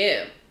 you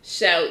do.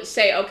 So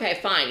say, okay,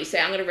 fine. You say,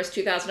 I'm going to risk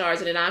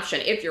 $2,000 in an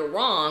option. If you're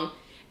wrong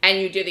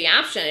and you do the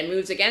option, it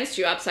moves against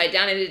you upside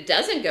down and it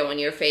doesn't go in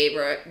your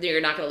favor,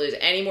 you're not going to lose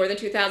any more than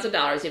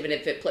 $2,000, even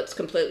if it flips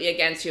completely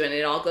against you and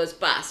it all goes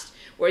bust.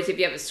 Whereas if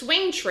you have a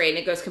swing trade and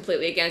it goes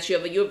completely against you,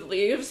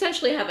 you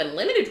essentially have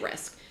unlimited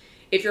risk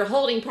if you're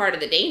holding part of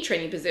the day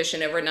trading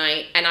position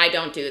overnight, and I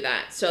don't do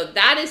that. So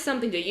that is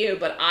something to you,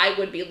 but I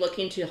would be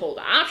looking to hold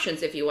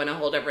options if you want to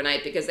hold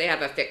overnight because they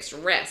have a fixed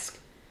risk,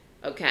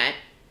 okay?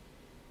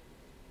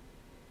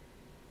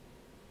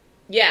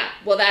 Yeah,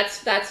 well,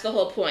 that's the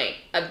whole point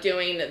of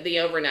doing the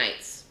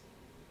overnights.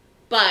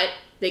 But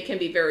they can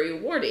be very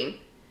rewarding,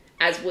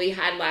 as we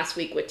had last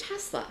week with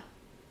Tesla.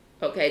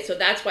 Okay, so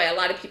that's why a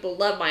lot of people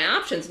love my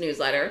options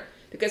newsletter,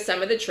 because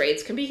some of the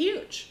trades can be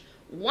huge.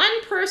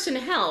 One person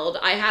held,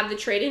 I have the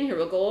trade in here,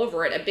 we'll go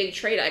over it, a big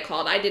trade I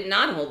called. I did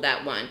not hold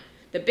that one.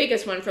 The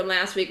biggest one from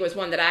last week was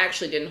one that I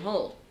actually didn't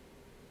hold.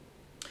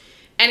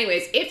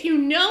 Anyways, if you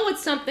know what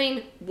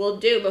something will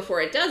do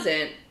before it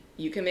doesn't,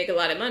 you can make a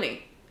lot of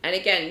money. And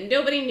again,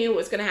 nobody knew what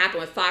was going to happen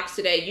with Fox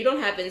today. You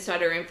don't have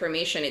insider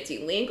information. It's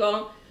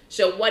illegal.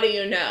 So what do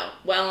you know?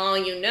 Well, all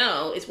you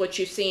know is what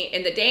you see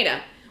in the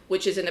data,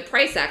 which is in the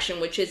price action,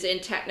 which is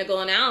in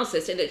technical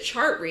analysis, in the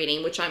chart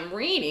reading, which I'm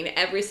reading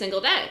every single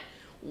day.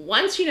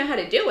 Once you know how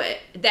to do it,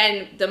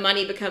 then the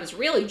money becomes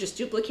real. You just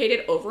duplicate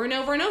it over and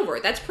over and over.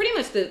 That's pretty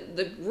much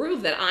the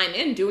groove that I'm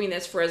in, doing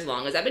this for as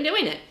long as I've been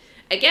doing it.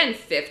 Again,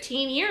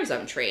 15 years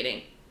I'm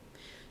trading.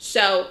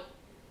 So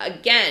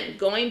again,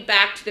 going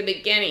back to the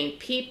beginning,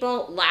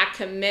 people lack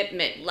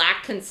commitment,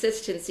 lack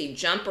consistency,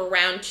 jump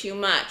around too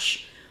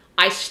much.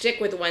 I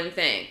stick with one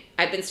thing.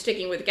 I've been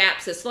sticking with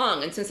gaps this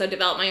long, and since I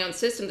developed my own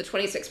system, the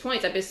 26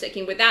 points, I've been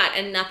sticking with that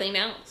and nothing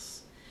else.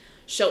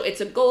 So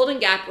it's a golden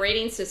gap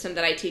rating system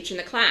that I teach in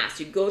the class.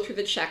 You go through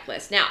the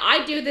checklist. Now,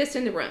 I do this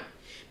in the room.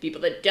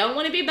 People that don't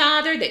want to be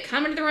bothered, they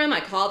come into the room,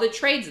 I call the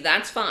trades,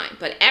 that's fine.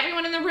 But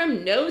everyone in the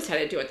room knows how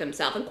to do it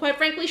themselves, and quite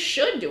frankly,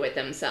 should do it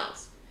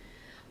themselves.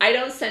 I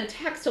don't send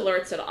text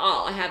alerts at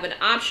all. I have an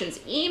options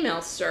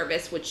email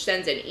service which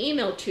sends an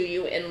email to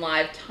you in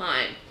live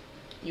time.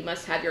 You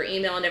must have your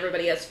email, and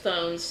everybody has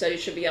phones, so you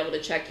should be able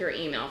to check your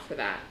email for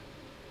that.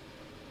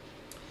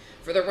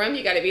 For the room,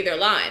 you got to be there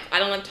live. I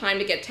don't have time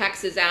to get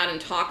texts out and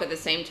talk at the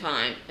same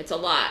time. It's a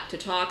lot to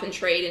talk and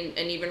trade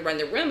and even run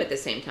the room at the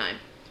same time.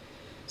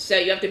 So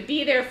you have to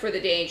be there for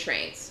the day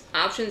trades.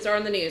 Options are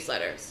in the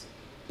newsletters.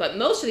 But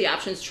most of the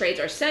options trades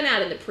are sent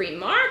out in the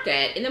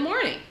pre-market in the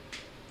morning.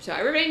 So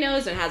everybody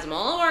knows and has them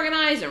all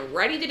organized and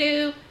ready to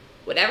do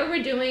whatever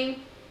we're doing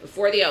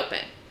before the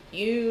open.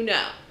 You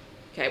know.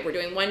 Okay, we're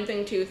doing 1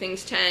 thing, 2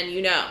 things, 10,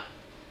 you know.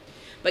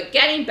 But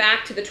getting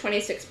back to the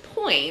 26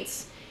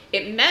 points,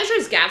 it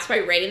measures gaps by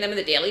rating them in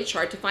the daily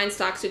chart to find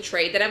stocks to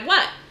trade that have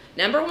what?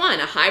 Number 1,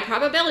 a high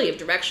probability of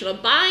directional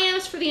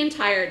bias for the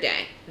entire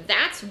day.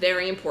 That's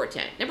very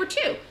important. Number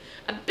 2,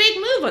 a big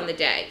move on the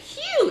day.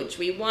 Huge.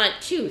 We want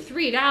 $2,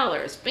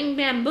 $3. Bing,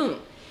 bam,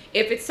 boom.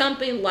 If it's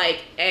something like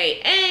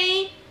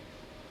AA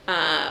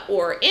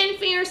or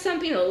Infi or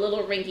something, a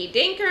little rinky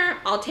dinker,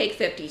 I'll take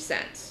 50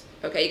 cents.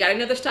 Okay, you got to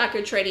know the stock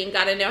you're trading,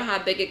 got to know how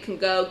big it can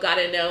go, got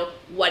to know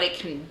what it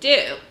can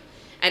do.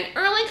 An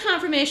early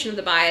confirmation of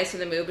the bias in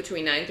the move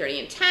between 9:30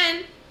 and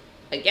 10.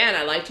 Again,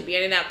 I like to be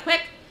in and out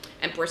quick,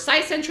 and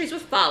precise entries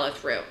with follow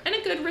through, and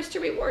a good risk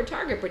to reward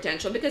target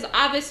potential, because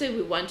obviously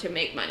we want to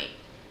make money.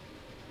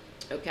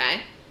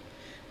 Okay?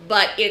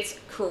 But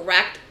it's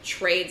correct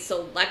trade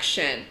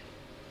selection.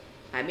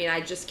 I mean,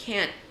 I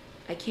can't,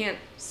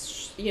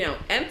 you know,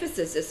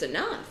 emphasize this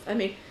enough. I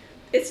mean,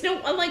 it's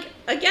no, like,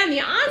 again,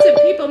 the odds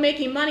of people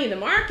making money in the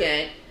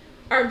market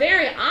are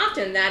very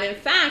often that, in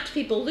fact,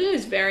 people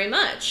lose very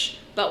much.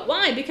 But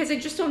why? Because they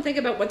just don't think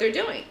about what they're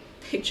doing.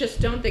 They just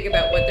don't think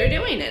about what they're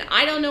doing, and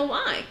I don't know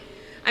why.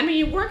 I mean,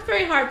 you work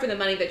very hard for the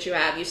money that you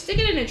have. You stick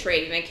it in a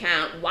trading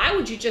account. Why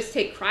would you just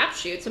take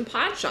crapshoots and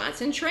pot shots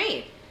and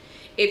trade?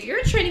 If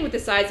you're trading with the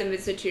size of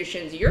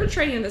institutions, you're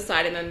trading on the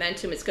side of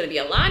momentum, it's going to be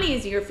a lot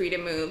easier for you to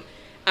move,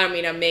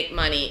 make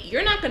money.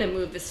 You're not going to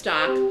move the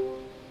stock.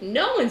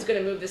 No one's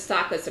going to move the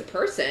stock as a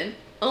person.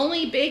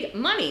 Only big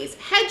monies,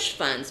 hedge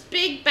funds,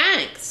 big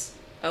banks,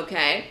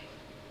 okay?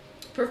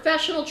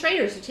 Professional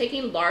traders are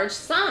taking large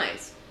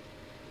size.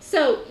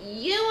 So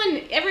you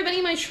and everybody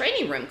in my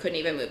trading room couldn't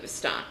even move a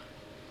stock.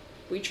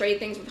 We trade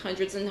things with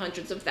hundreds and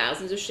hundreds of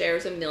thousands of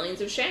shares and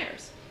millions of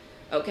shares.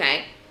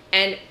 Okay?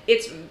 And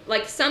it's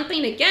like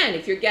something, again,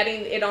 if you're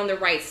getting it on the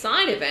right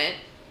side of it,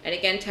 and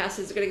again,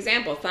 Tesla is a good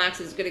example,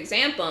 Fox is a good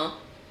example,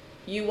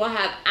 you will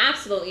have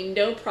absolutely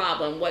no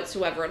problem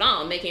whatsoever at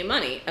all making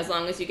money as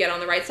long as you get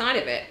on the right side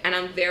of it. And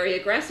I'm very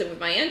aggressive with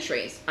my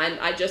entries.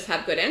 I just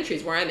have good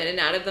entries where I'm in and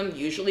out of them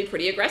usually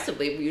pretty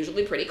aggressively,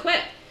 usually pretty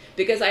quick.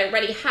 Because I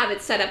already have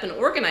it set up and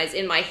organized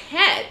in my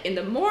head in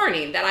the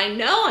morning that I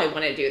know I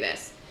want to do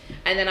this.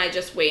 And then I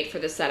just wait for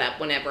the setup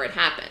whenever it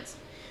happens.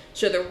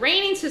 So the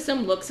rating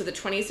system looks at the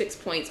 26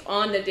 points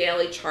on the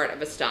daily chart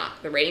of a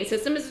stock. The rating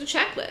system is the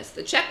checklist.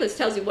 The checklist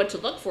tells you what to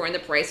look for in the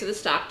price of the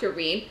stock to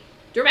read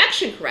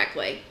direction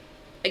correctly.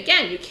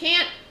 Again, you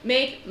can't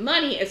make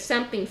money if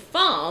something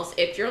falls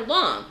if you're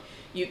long.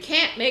 You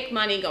can't make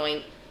money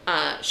going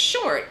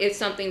short if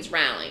something's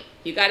rallying.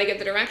 You got to get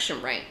the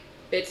direction right.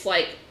 It's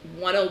like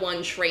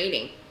 101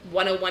 trading,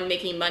 101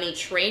 making money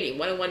trading,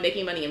 101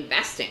 making money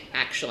investing,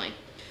 actually.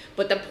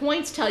 But the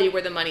points tell you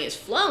where the money is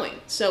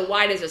flowing. So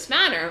why does this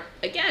matter?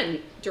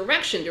 Again,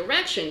 direction.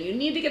 You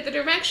need to get the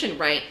direction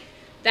right.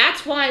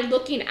 That's why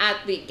looking at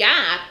the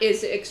gap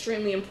is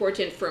extremely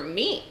important for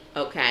me,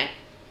 okay?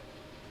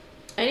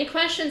 Any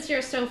questions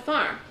here so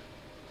far?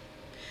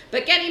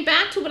 But getting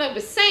back to what I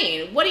was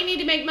saying, what do you need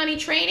to make money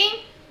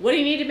trading? What do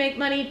you need to make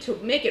money to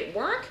make it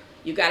work?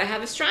 You got to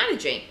have a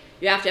strategy.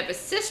 You have to have a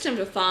system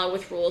to follow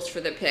with rules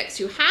for the picks.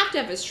 You have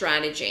to have a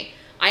strategy.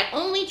 I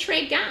only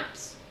trade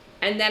gaps.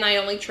 And then I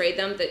only trade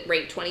them that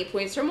rate 20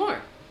 points or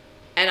more.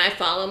 And I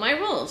follow my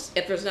rules.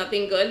 If there's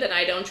nothing good, then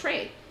I don't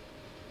trade.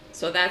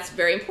 So that's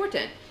very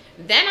important.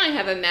 Then I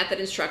have a method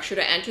and structure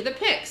to enter the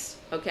picks,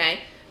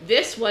 okay?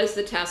 This was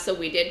the Tesla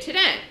we did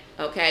today,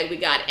 okay? We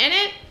got in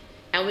it,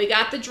 and we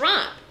got the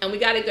drop. And we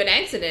got a good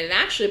exit in it,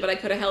 actually, but I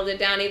could have held it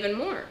down even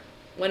more.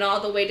 Went all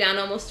the way down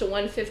almost to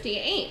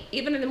 158.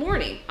 Even in the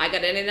morning, I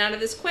got in and out of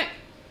this quick.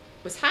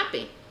 Was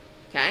happy,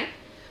 okay?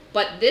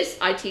 But this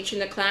I teach in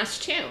the class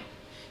too.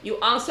 You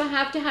also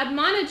have to have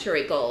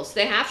monetary goals.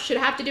 They should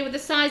have to do with the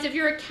size of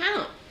your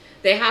account.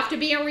 They have to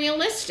be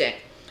realistic.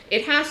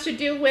 It has to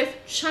do with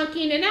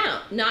chunking it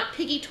out, not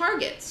piggy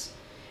targets.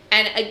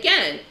 And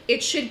again,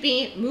 it should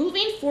be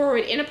moving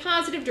forward in a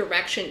positive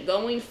direction,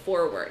 going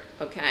forward,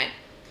 okay?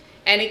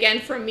 And again,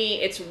 for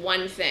me, it's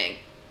one thing.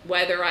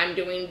 Whether I'm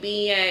doing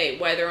BA,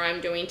 whether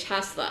I'm doing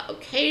Tesla.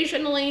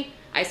 Occasionally,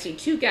 I see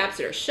two gaps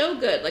that are so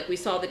good, like we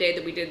saw the day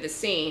that we did the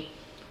C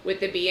with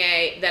the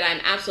BA, that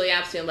I'm absolutely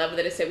in love with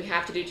it. I say we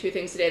have to do two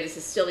things a day. This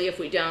is silly if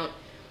we don't.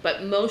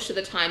 But most of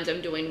the times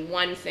I'm doing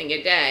one thing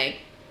a day.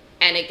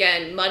 And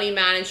again, money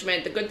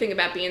management, the good thing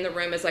about being in the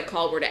room is I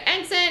call where to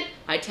exit.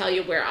 I tell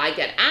you where I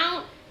get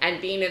out. And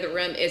being in the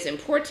room is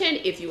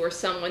important. If you are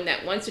someone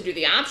that wants to do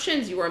the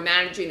options, you are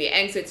managing the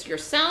exits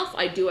yourself.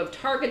 I do have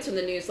targets in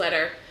the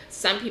newsletter.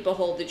 Some people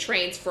hold the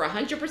trades for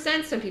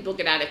 100%. Some people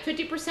get out at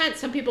 50%.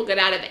 Some people get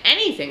out of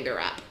anything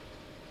they're up.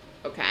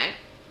 Okay?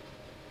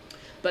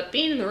 But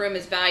being in the room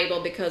is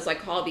valuable because I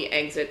call the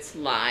exits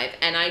live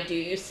and I do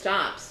use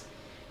stops.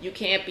 You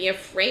can't be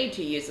afraid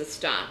to use a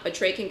stop. A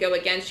trade can go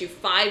against you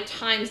 5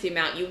 times the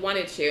amount you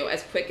wanted to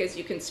as quick as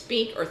you can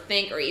speak or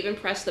think or even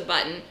press the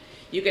button.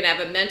 You can have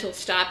a mental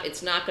stop.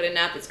 It's not good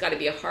enough. It's got to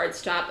be a hard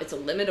stop. It's a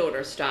limit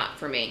order stop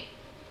for me.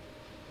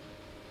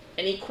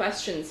 Any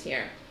questions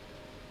here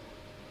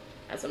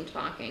as I'm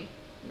talking?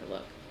 Let me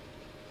look.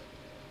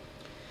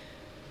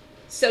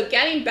 So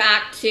getting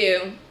back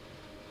to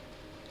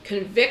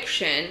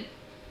conviction,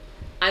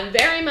 I'm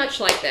very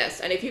much like this.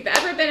 And if you've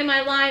ever been in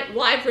my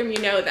live room,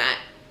 you know that.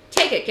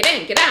 Take it, get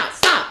in, get out,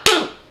 stop,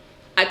 boom.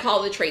 I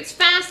call the trades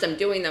fast. I'm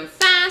doing them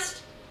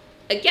fast.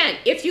 Again,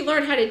 if you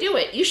learn how to do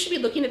it, you should be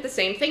looking at the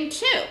same thing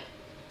too.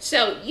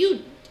 So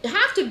you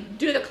have to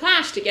do the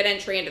class to get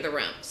entry into the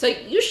room. So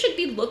you should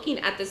be looking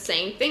at the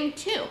same thing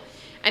too.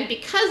 And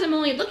because I'm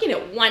only looking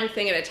at one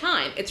thing at a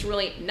time, it's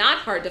really not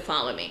hard to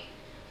follow me.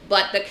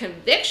 But the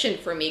conviction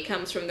for me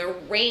comes from the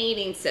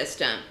rating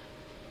system.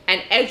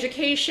 And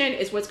education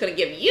is what's going to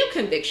give you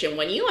conviction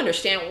when you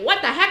understand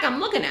what the heck I'm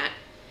looking at.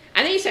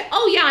 And then you say,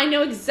 oh yeah, I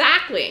know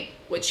exactly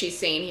what she's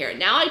saying here.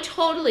 Now I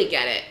totally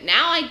get it.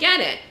 Now I get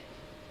it.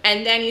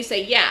 And then you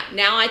say, yeah,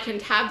 now I can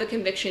have the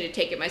conviction to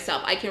take it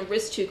myself. I can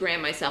risk 2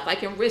 grand myself. I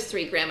can risk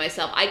 3 grand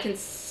myself. I can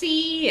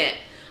see it.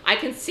 I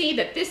can see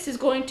that this is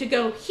going to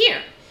go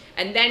here.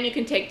 And then you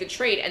can take the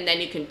trade and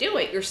then you can do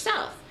it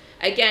yourself.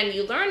 Again,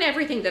 you learn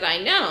everything that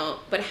I know,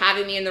 but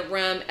having me in the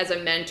room as a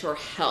mentor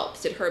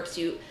helps. It helps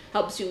you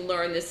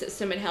learn the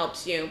system. It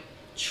helps you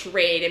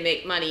trade and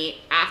make money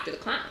after the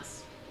class.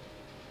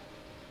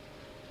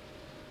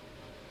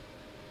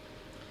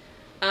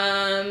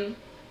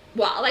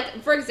 Well,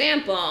 like, for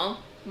example,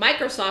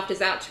 Microsoft is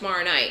out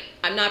tomorrow night.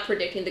 I'm not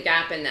predicting the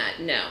gap in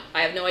that. No.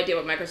 I have no idea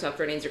what Microsoft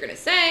earnings are going to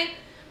say.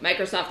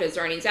 Microsoft has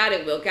earnings out.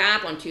 It will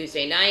gap on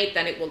Tuesday night.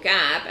 Then it will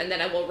gap. And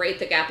then I will rate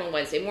the gap on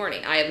Wednesday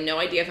morning. I have no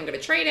idea if I'm going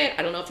to trade it.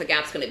 I don't know if the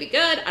gap's going to be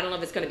good. I don't know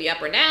if it's going to be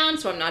up or down.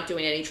 So I'm not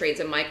doing any trades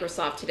in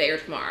Microsoft today or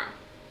tomorrow.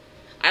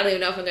 I don't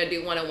even know if I'm going to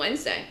do one on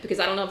Wednesday because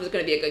I don't know if it's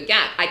going to be a good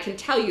gap. I can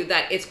tell you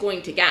that it's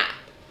going to gap,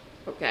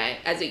 okay,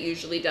 as it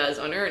usually does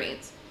on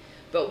earnings.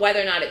 But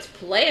whether or not it's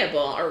playable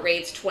or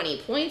rates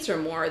 20 points or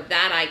more,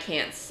 that I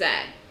can't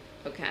say,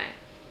 okay?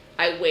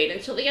 I wait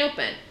until the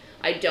open.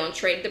 I don't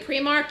trade the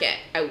pre-market.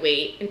 I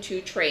wait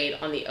until trade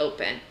on the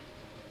open.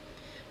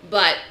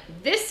 But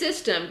this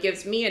system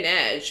gives me an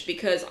edge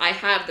because I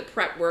have the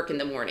prep work in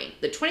the morning.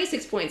 The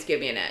 26 points give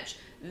me an edge.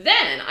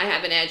 Then I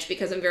have an edge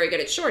because I'm very good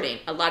at shorting.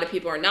 A lot of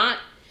people are not.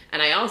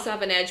 And I also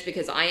have an edge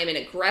because I am in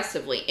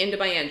aggressively into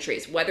my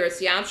entries. Whether it's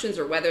the options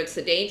or whether it's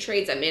the day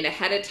trades, I'm in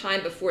ahead of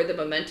time before the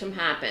momentum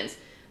happens.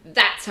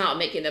 That's how I'm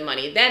making the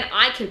money. Then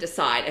I can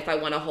decide if I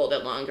want to hold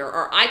it longer,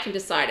 or I can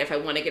decide if I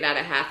want to get out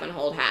of half and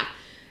hold half.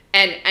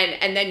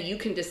 And then you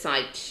can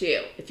decide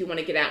too if you want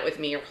to get out with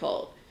me or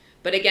hold.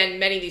 But again,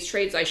 many of these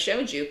trades I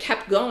showed you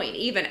kept going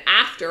even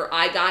after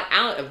I got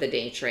out of the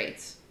day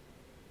trades.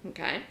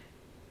 Okay?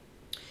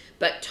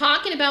 But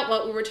talking about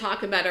what we were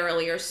talking about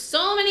earlier,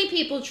 so many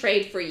people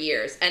trade for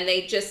years and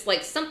they just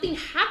like something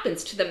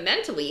happens to them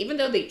mentally, even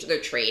though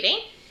they're trading.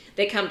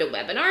 They come to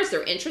webinars,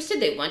 they're interested,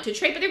 they want to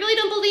trade, but they really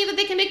don't believe that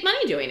they can make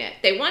money doing it.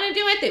 They want to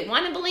do it, they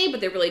want to believe,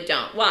 but they really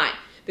don't. Why?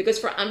 Because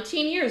for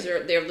umpteen years,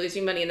 they're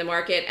losing money in the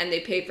market and they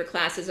paid for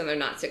classes and they're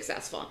not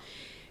successful.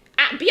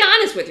 Be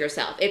honest with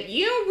yourself. If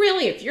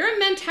your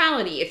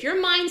mentality, if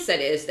your mindset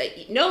is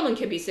that no one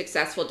can be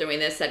successful doing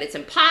this, that it's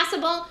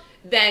impossible,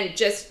 then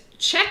just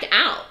check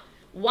out.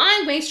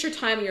 Why waste your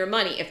time and your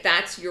money if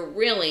that's your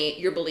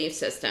belief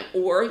system?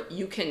 Or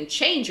you can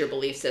change your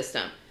belief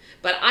system.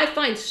 But I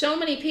find so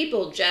many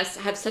people just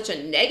have such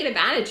a negative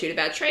attitude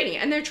about trading,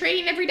 and they're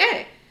trading every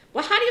day.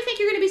 Well, how do you think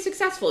you're going to be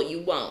successful?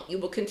 You won't. You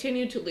will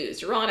continue to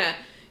lose. You're on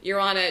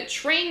a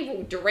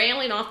train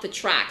derailing off the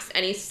tracks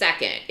any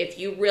second if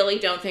you really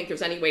don't think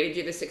there's any way to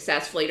do this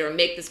successfully or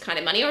make this kind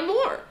of money or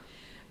more.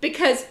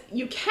 Because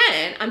you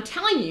can. I'm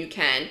telling you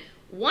can.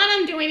 One,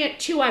 I'm doing it.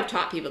 Two, I've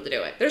taught people to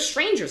do it. They're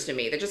strangers to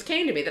me. They just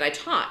came to me that I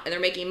taught, and they're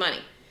making money.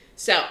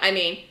 So, I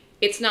mean,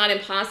 it's not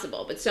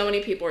impossible, but so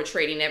many people are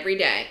trading every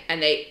day,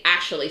 and they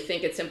actually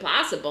think it's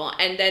impossible,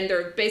 and then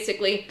they're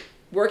basically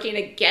working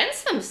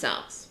against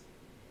themselves.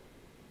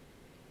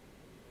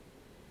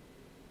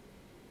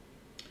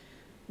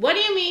 What do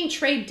you mean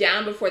trade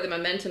down before the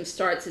momentum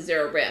starts? Is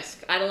there a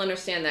risk? I don't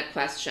understand that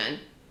question.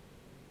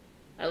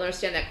 I don't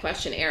understand that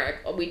question, Eric.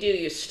 We do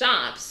use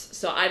stops,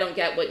 so I don't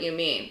get what you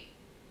mean.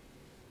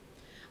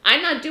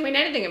 I'm not doing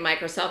anything in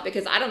Microsoft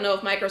because I don't know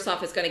if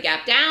Microsoft is going to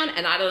gap down,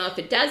 and I don't know if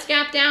it does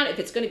gap down, if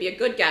it's going to be a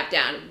good gap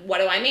down. What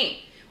do I mean?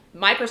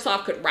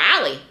 Microsoft could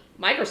rally.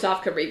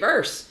 Microsoft could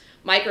reverse.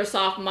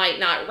 Microsoft might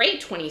not rate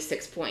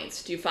 26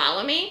 points. Do you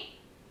follow me?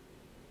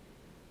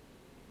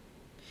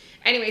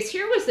 Anyways,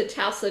 here was the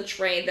Tesla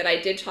trade that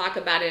I did talk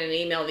about in an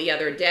email the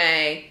other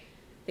day.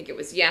 I think it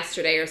was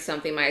yesterday or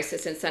something my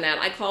assistant sent out.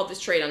 I called this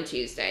trade on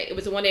Tuesday. It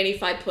was a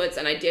 185 puts,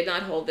 and I did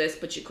not hold this,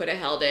 but you could have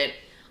held it.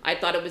 I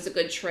thought it was a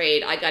good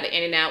trade. I got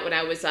in and out when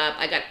I was up.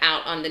 I got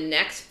out on the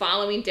next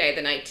following day,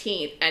 the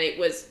 19th, and it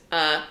was,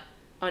 oh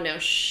no,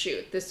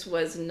 shoot. This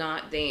was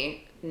not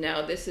the,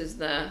 no, this is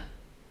the,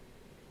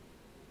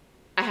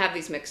 I have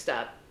these mixed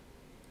up.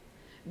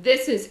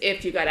 This is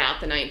if you got out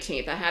the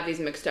 19th. I have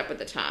these mixed up at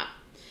the top.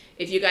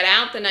 If you got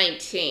out the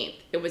 19th,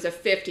 it was a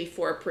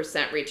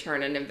 54%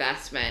 return on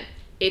investment.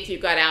 If you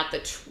got out the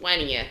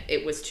 20th,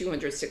 it was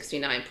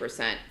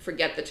 269%.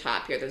 Forget the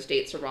top here. Those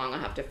dates are wrong. I'll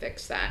have to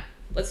fix that.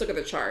 Let's look at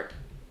the chart.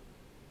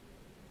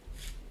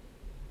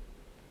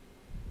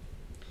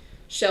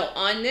 So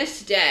on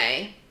this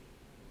day,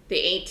 the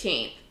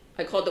 18th,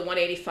 I called the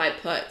 185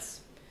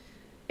 puts.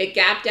 It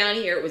gapped down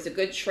here. It was a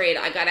good trade.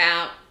 I got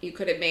out. You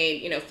could have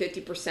made,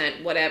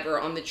 50%, whatever,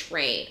 on the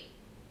trade.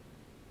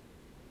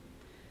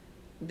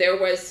 There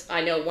was,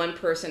 I know, one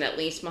person, at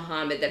least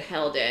Muhammad, that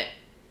held it.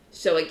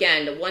 So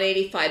again, the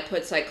 185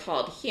 puts I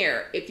called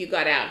here, if you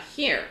got out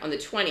here on the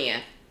 20th,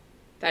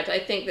 in fact, I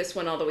think this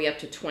went all the way up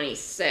to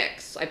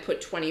 26. I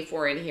put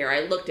 24 in here.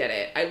 I looked at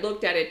it. I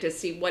looked at it to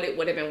see what it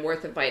would have been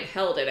worth if I had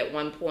held it at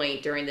one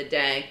point during the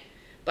day.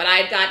 But I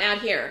had gotten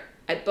out here.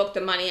 I booked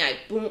the money.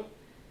 Boom.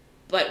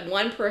 But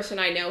one person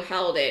I know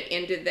held it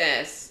into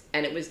this,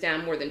 and it was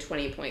down more than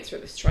 20 points for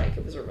the strike.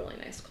 It was a really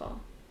nice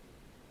call.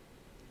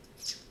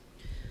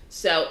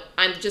 So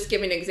I'm just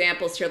giving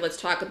examples here.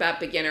 Let's talk about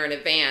beginner and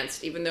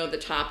advanced. Even though the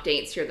top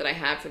dates here that I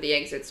have for the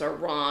exits are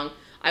wrong,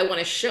 I want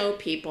to show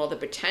people the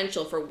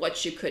potential for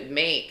what you could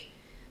make.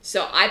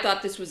 So I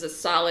thought this was a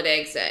solid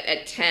exit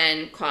at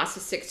 10, cost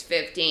of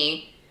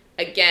 $650.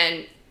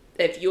 Again,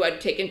 if you had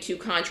taken 2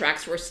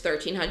 contracts worth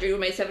 $1,300, you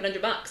would have made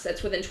 $700.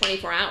 That's within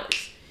 24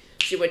 hours.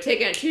 So you would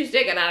take it on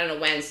Tuesday, got out on a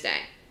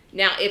Wednesday.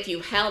 Now, if you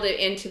held it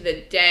into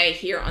the day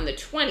here on the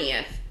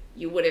 20th,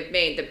 you would have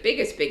made the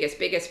biggest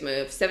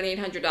move.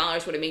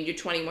 $7,800 would have made you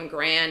 21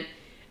 grand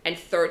and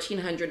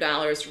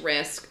 $1,300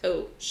 risk.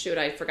 Oh, shoot,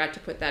 I forgot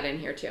to put that in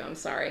here too. I'm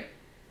sorry.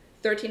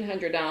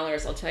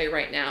 $1,300, I'll tell you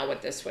right now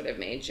what this would have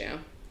made you.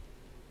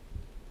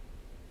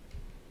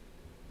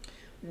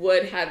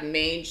 Would have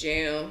made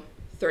you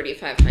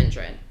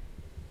 $3,500.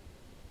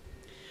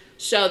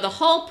 So the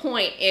whole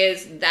point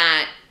is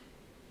that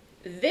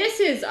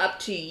this is up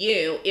to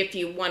you if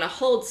you want to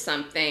hold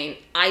something.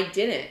 I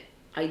didn't.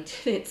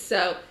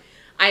 So,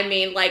 I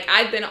mean, like,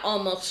 I've been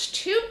almost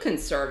too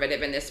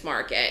conservative in this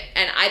market,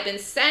 and I've been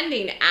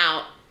sending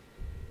out,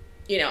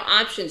 you know,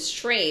 options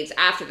trades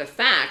after the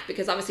fact,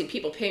 because obviously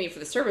people pay me for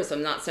the service.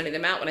 I'm not sending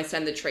them out when I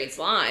send the trades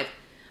live.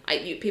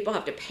 People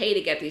have to pay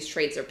to get these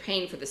trades. They're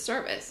paying for the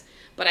service.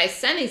 But I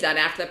send these out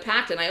after the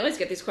fact, and I always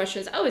get these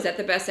questions, oh, is that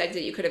the best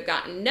exit you could have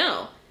gotten?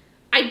 No.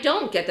 I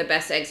don't get the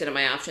best exit of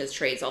my options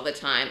trades all the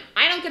time.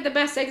 I don't get the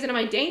best exit of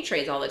my day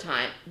trades all the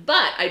time,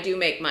 but I do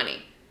make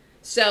money.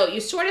 So you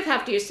sort of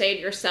have to say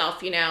to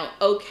yourself, you know,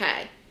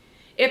 okay,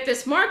 if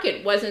this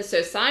market wasn't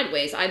so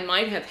sideways, I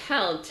might have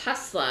held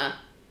Tesla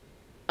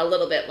a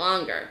little bit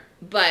longer.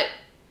 But,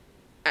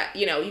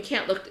 you know, you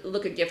can't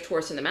look a gift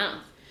horse in the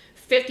mouth.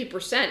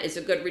 50% is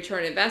a good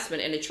return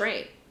investment in a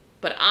trade.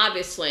 But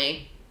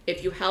obviously,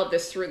 if you held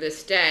this through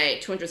this day,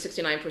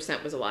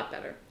 269% was a lot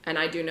better. And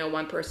I do know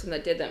one person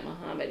that did that,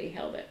 Muhammad. He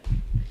held it.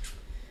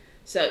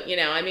 So, you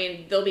know, I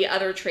mean, there'll be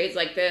other trades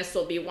like this.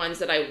 There'll be ones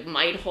that I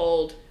might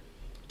hold.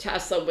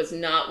 Tesla was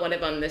not one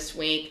of them this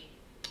week.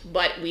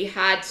 But we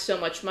had so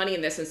much money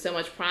in this and so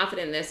much profit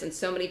in this and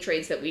so many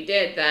trades that we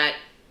did that,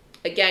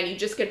 again, you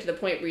just get to the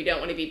point where you don't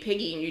want to be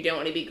piggy and you don't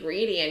want to be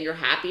greedy and you're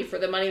happy for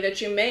the money that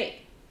you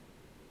make.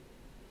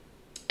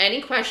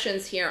 Any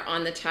questions here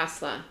on the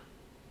Tesla?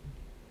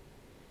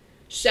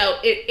 So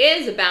it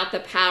is about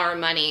the power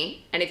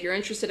money, and if you're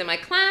interested in my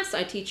class,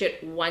 I teach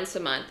it once a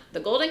month. The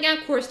Golden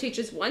Gap course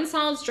teaches one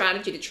solid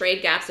strategy to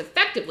trade gaps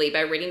effectively by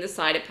reading the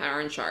side of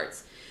power and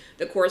charts.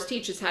 The course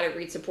teaches how to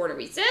read support and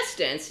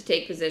resistance to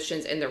take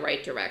positions in the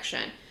right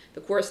direction.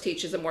 The course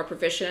teaches a more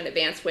proficient and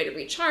advanced way to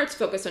read charts,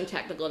 focus on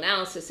technical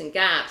analysis and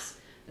gaps.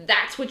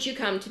 That's what you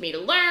come to me to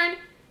learn,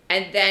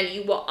 and then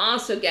you will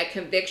also get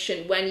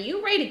conviction when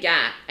you rate a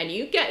gap, and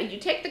you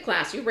take the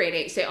class, you rate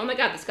it, you say, oh my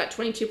God, this got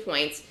 22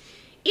 points.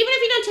 Even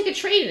if you don't take a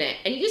trade in it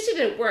and you see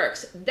that it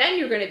works, then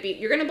you're going to believe.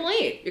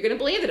 You're going to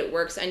believe that it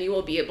works and you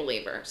will be a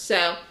believer.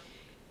 So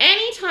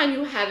anytime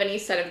you have any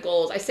set of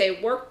goals, I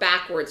say work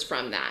backwards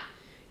from that.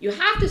 You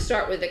have to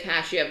start with the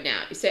cash you have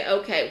now. You say,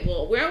 okay,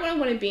 well, where do I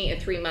want to be in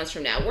 3 months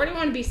from now? Where do I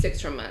want to be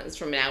 6 months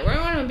from now? Where do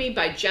I want to be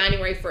by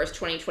January 1st,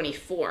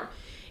 2024?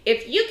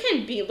 If you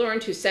can learn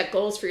to set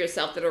goals for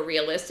yourself that are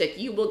realistic,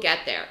 you will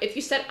get there. If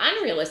you set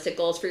unrealistic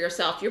goals for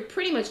yourself, you're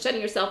pretty much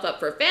setting yourself up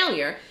for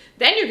failure.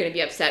 Then you're going to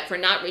be upset for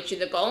not reaching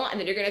the goal, and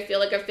then you're going to feel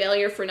like a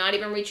failure for not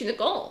even reaching the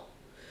goal.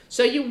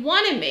 So you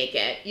want to make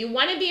it. You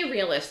want to be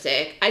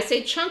realistic. I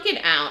say chunk it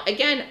out.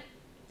 Again,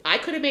 I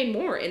could have made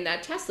more in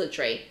that Tesla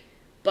trade,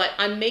 but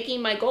I'm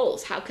making my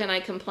goals. How can I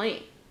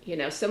complain? You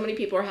know, so many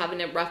people are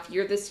having a rough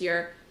year this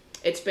year.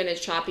 It's been a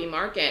choppy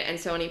market, and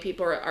so many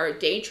people are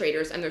day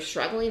traders, and they're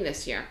struggling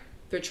this year.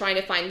 They're trying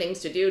to find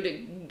things to do to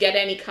get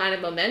any kind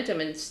of momentum,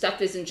 and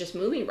stuff isn't just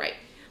moving right.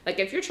 Like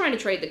if you're trying to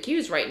trade the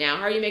Qs right now,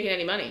 how are you making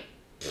any money?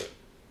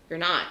 You're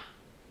not.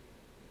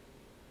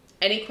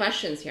 Any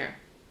questions here?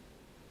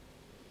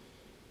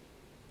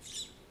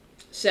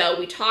 So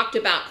we talked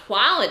about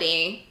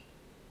quality,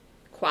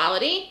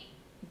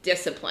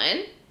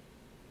 discipline,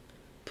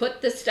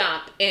 put the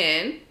stop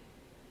in,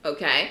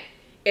 okay?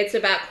 It's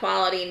about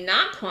quality,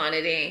 not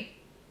quantity.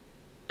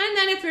 And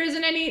then if there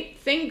isn't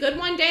anything good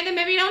one day, then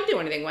maybe you don't do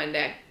anything one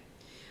day.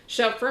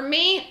 So for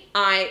me,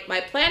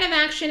 my plan of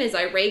action is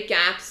I rate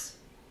gaps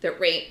that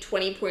rate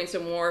 20 points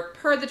or more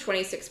per the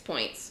 26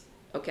 points.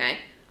 Okay,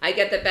 I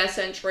get the best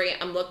entry.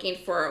 I'm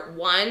looking for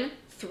 1,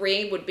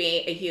 3 would be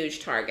a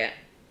huge target.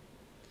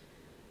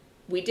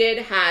 We did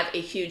have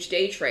a huge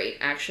day trade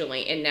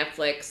actually in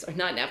Netflix, or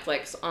not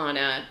Netflix,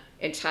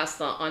 in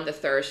Tesla on the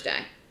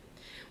Thursday.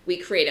 We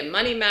create a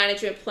money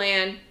management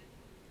plan,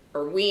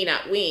 or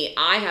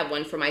I have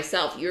one for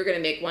myself. You're going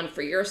to make one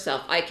for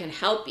yourself. I can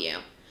help you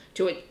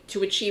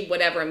to achieve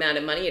whatever amount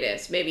of money it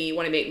is. Maybe you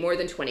want to make more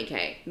than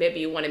 20K.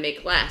 Maybe you want to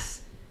make less.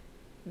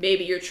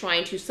 Maybe you're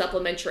trying to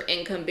supplement your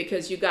income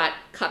because you got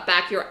cut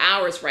back your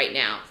hours right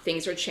now.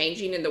 Things are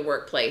changing in the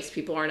workplace.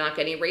 People are not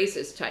getting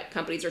raises.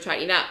 Companies are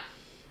tightening up.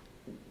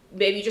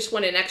 Maybe you just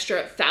want an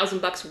extra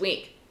 $1,000 a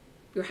week.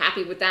 You're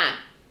happy with that.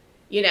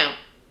 You know,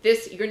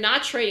 you're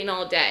not trading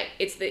all day.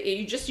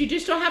 You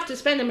just don't have to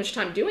spend that much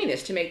time doing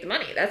this to make the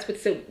money. That's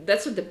what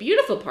the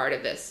beautiful part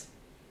of this.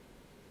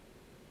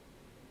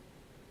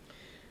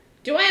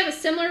 Do I have a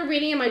similar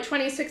reading in my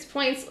 26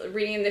 points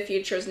reading in the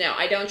futures? No,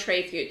 I don't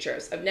trade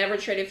futures. I've never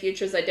traded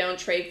futures. I don't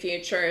trade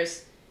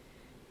futures.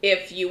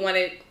 If you want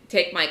to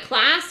take my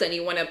class and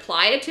you want to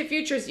apply it to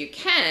futures, you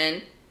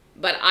can,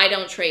 but I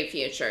don't trade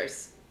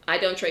futures. I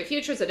don't trade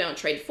futures. I don't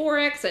trade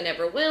Forex. I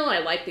never will. I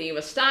like the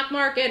U.S. stock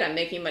market. I'm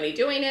making money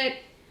doing it.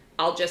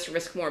 I'll just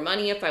risk more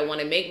money if I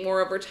want to make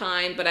more over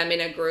time, but I'm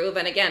in a groove.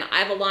 And again,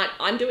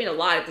 I'm doing a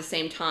lot at the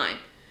same time.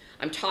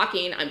 I'm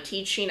talking, I'm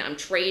teaching, I'm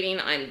trading,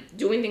 I'm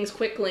doing things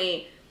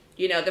quickly.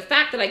 You know, the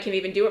fact that I can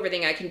even do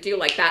everything I can do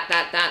like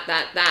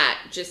that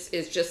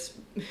is just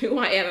who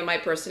I am and my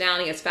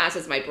personality as fast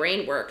as my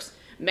brain works.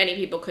 Many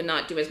people could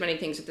not do as many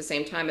things at the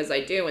same time as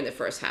I do in the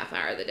first half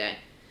hour of the day.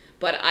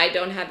 but I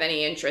don't have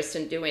any interest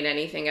in doing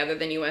anything other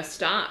than U.S.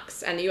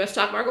 stocks. And the U.S.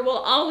 stock market will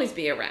always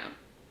be around.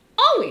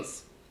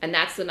 Always. And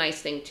that's the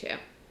nice thing, too.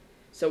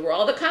 So we're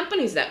all the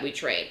companies that we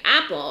trade.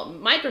 Apple,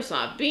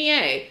 Microsoft,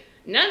 BA.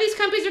 None of these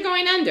companies are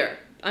going under.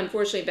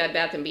 Unfortunately, Bed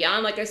Bath &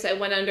 Beyond, like I said,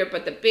 went under.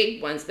 But the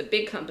big ones, the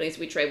big companies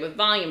we trade with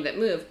volume that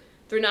move,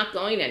 they're not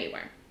going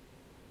anywhere.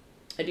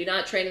 I do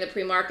not trade in the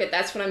pre-market.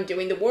 That's when I'm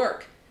doing the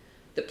work.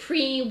 The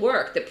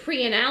pre-work, the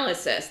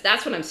pre-analysis.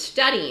 That's when I'm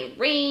studying,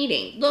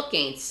 reading,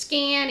 looking,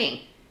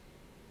 scanning.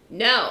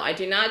 No, I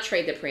do not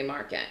trade the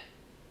pre-market.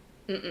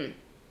 You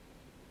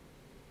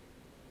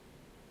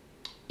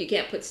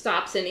can't put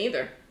stops in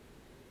either.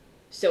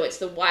 So it's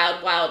the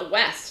wild, wild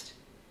west.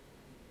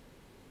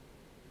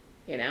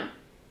 You know?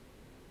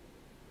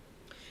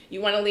 You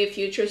want to leave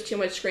futures too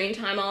much screen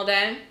time all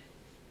day?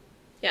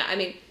 Yeah, I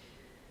mean,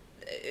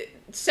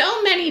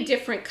 so many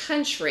different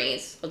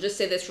countries, I'll just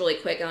say this really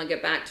quick and I'll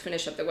get back to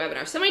finish up the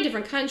webinar. So many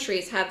different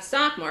countries have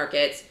stock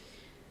markets.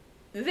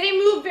 They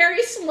move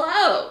very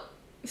slow.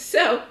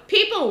 So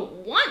people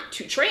want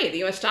to trade the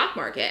U.S. stock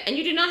market, and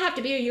you do not have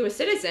to be a U.S.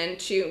 citizen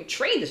to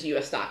trade the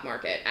U.S. stock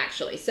market,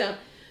 actually. So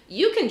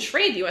you can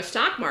trade the U.S.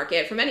 stock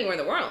market from anywhere in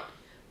the world.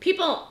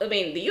 People, I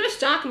mean, the U.S.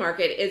 stock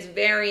market is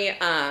very,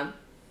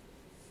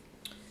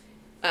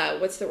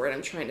 what's the word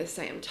I'm trying to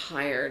say? I'm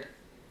tired.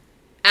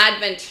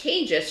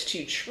 Advantageous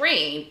to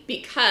trade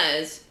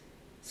because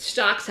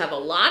stocks have a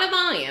lot of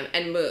volume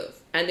and move.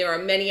 And there are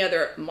many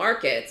other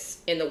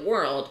markets in the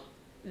world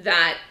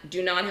that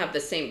do not have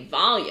the same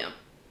volume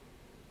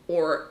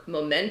or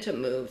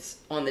momentum moves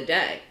on the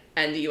day,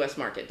 and the U.S.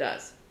 market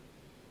does.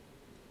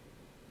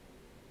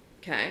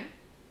 Okay?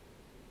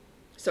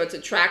 So it's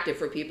attractive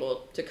for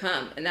people to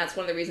come, and that's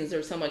one of the reasons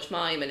there's so much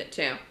volume in it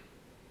too.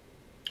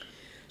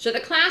 So the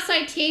class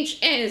I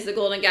teach is the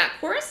Golden Gap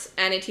course,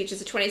 and it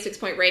teaches a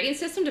 26-point rating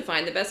system to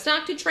find the best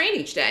stock to trade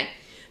each day.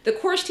 The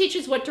course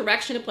teaches what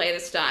direction to play the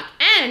stock,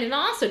 and it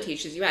also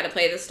teaches you how to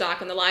play the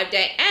stock on the live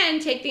day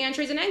and take the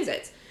entries and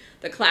exits.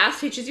 The class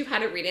teaches you how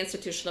to read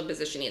institutional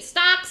positioning of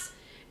stocks,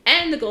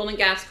 and the Golden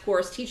Gaps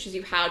course teaches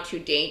you how to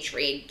day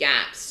trade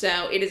gaps.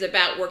 So it is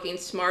about working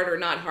smarter,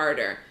 not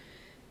harder.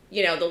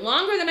 You know, the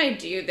longer that I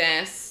do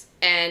this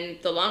and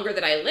the longer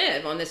that I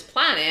live on this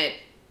planet,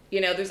 you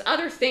know, there's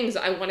other things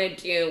I want to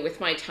do with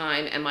my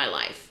time and my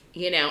life,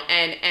 you know,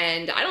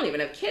 and I don't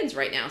even have kids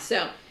right now.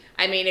 So,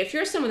 I mean, if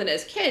you're someone that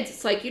has kids,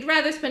 it's like you'd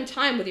rather spend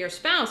time with your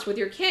spouse, with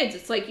your kids.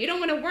 It's like you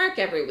don't want to work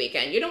every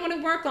weekend. You don't want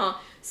to work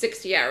all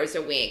 60 hours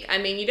a week. I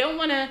mean, you don't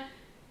want to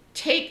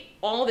take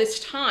all this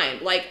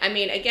time. Like, I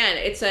mean, again,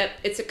 it's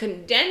a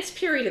condensed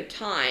period of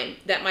time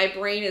that my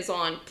brain is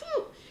on,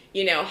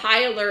 you know,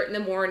 high alert in the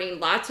morning,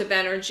 lots of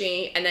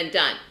energy, and then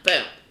done,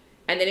 boom.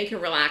 And then you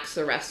can relax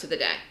the rest of the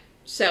day.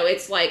 So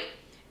it's like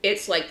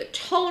the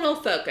total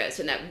focus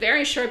in that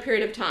very short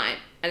period of time,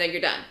 and then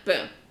you're done,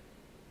 boom.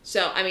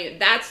 So, I mean,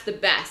 that's the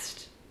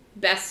best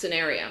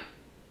scenario.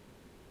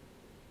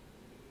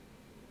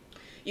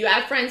 You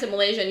have friends in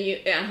Malaysia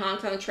and Hong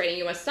Kong trading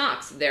U.S.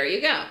 stocks. There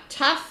you go.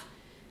 Tough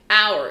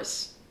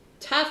hours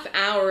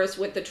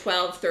with the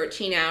 12,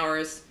 13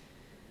 hours,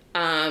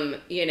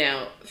 you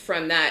know,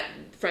 from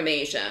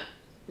Asia.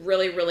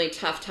 Really, really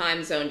tough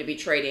time zone to be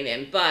trading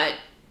in, but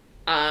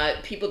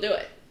people do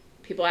it.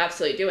 People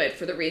absolutely do it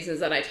for the reasons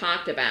that I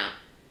talked about.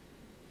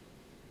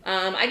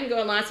 I can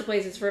go in lots of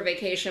places for a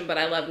vacation, but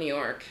I love New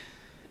York.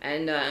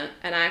 And I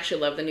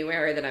actually love the new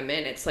area that I'm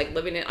in. It's like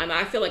living in,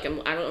 I feel like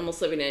I'm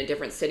almost living in a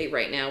different city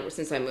right now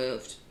since I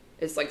moved.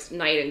 It's like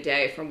night and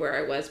day from where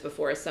I was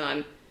before.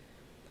 So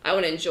I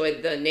want to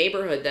enjoy the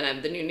neighborhood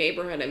the new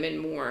neighborhood I'm in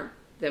more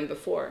than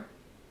before.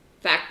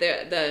 In fact,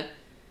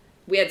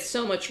 we had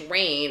so much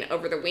rain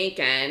over the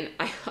weekend.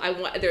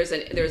 There's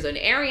an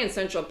area in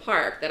Central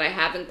Park that I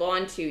haven't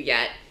gone to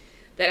yet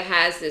that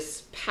has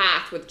this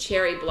path with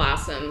cherry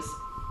blossoms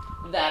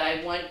that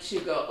I want to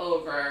go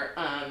over.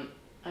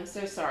 I'm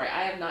so sorry.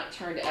 I have not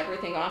turned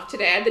everything off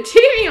today. I had the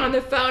TV on,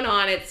 the phone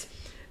on.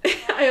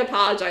 I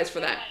apologize for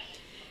that.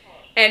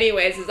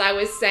 Anyways, as I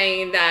was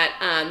saying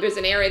that there's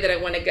an area that I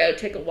want to go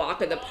take a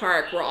walk in the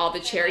park where all the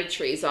cherry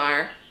trees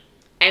are,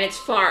 and it's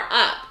far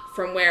up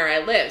from where I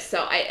live.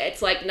 So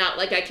it's like not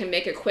like I can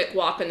make a quick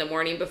walk in the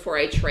morning before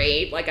I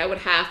trade. Like I would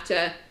have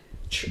to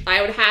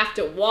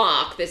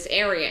walk this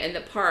area in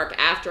the park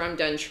after I'm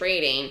done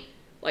trading,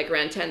 like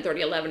around 10:30,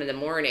 11 in the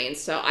morning.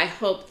 So I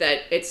hope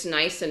that it's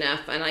nice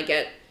enough and I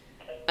get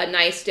a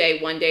nice day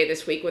one day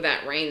this week with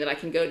that rain that I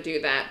can go do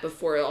that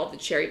before all the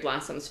cherry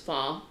blossoms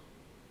fall.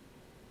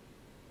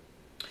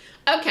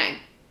 Okay.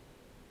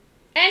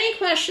 Any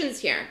questions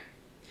here?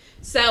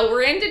 So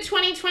we're into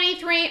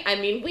 2023. I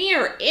mean, we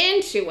are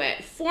into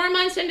it. 4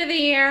 months into the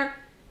year.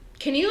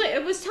 I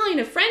was telling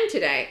a friend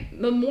today,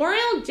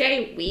 Memorial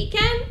Day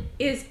weekend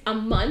is a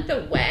month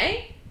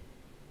away.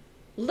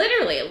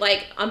 Literally,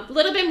 like a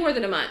little bit more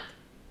than a month.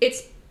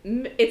 It's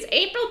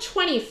April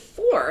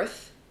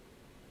 24th.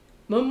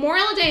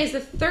 Memorial Day is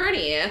the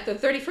 30th, the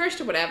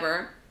 31st or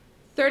whatever.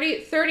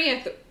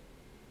 30th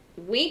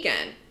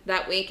weekend.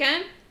 That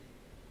weekend.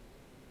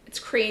 It's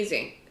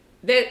crazy.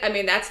 I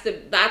mean, that's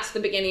the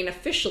beginning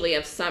officially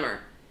of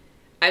summer.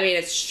 I mean,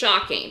 it's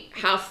shocking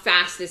how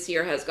fast this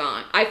year has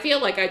gone. I feel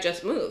like I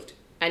just moved,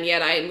 and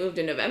yet I moved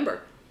in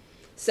November.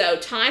 So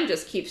time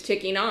just keeps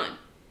ticking on.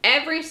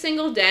 Every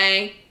single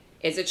day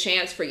is a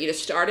chance for you to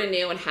start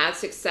anew and have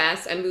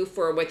success and move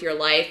forward with your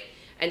life.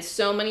 And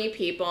so many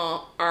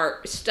people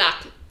are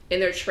stuck in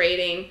their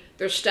trading.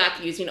 They're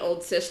stuck using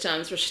old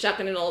systems. They're stuck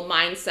in an old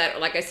mindset. Or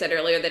like I said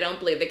earlier, they don't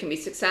believe they can be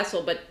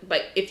successful.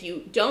 But if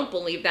you don't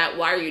believe that,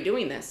 why are you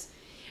doing this?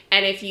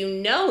 And if you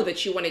know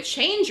that you want to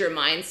change your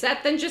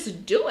mindset, then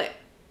just do it.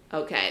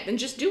 Okay, then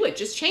just do it.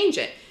 Just change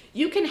it.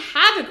 You can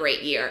have a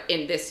great year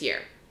in this year.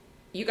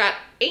 You got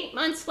 8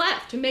 months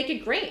left to make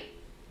it great.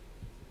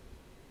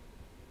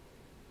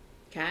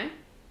 Okay?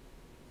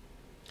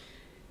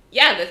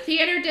 Yeah, the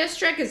theater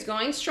district is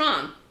going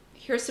strong.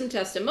 Here's some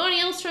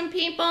testimonials from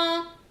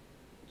people.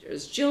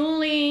 There's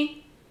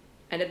Julie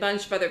and a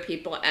bunch of other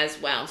people as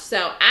well.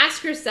 So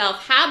ask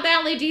yourself, how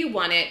badly do you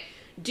want it?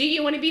 Do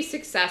you want to be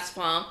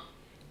successful?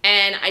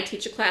 And I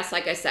teach a class,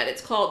 like I said,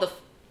 it's called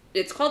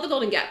the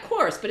Golden Gap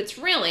course, but it's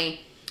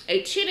really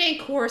a 2-day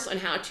course on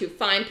how to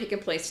find, pick,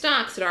 and place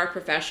stocks that are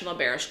professional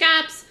bearish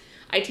gaps.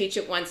 I teach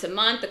it once a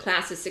month. The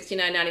class is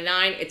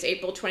 $69.99. It's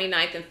April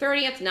 29th and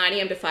 30th, 9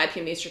 a.m. to 5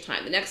 p.m. Eastern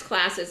Time. The next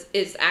class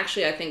is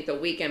actually, I think, the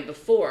weekend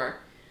before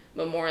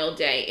Memorial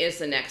Day is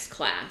the next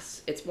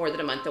class. It's more than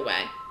a month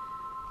away.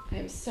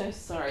 I'm so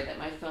sorry that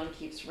my phone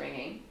keeps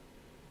ringing.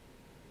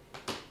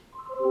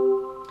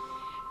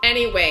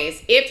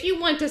 Anyways, if you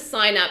want to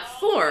sign up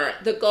for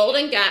the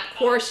Golden Gap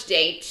Course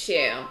Day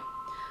 2,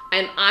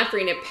 I'm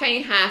offering a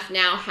pay half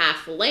now,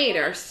 half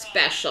later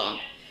special.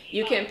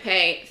 You can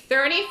pay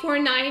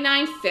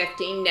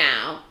 $34.99.50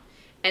 now,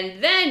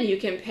 and then you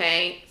can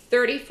pay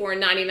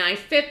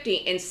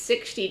 $34.99.50 in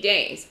 60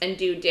 days and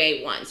do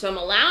day 1. So I'm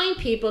allowing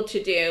people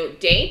to do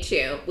day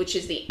 2, which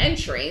is the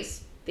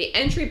entries, the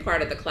entry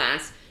part of the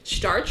class,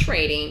 start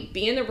trading,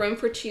 be in the room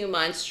for 2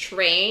 months,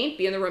 trade,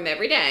 be in the room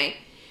every day.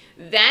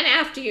 Then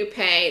after you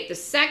pay the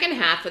second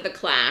half of the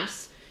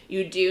class,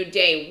 you do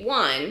day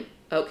 1,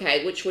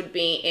 okay, which would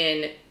be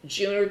in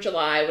June or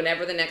July,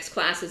 whenever the next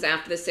class is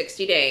after the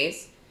 60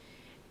 days.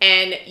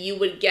 And you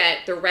would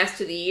get the rest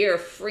of the year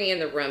free in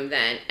the room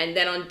then. And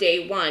then on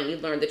day 1, you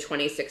learn the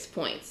 26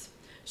 points.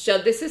 So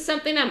this is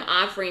something I'm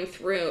offering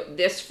through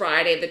this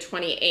Friday, the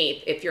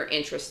 28th, if you're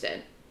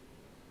interested.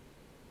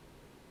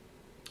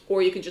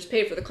 Or you can just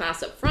pay for the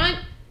class up front,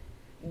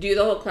 do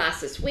the whole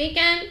class this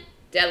weekend,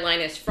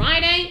 deadline is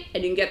Friday,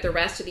 and you can get the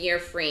rest of the year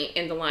free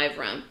in the live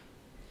room.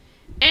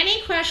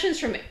 Any questions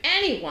from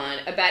anyone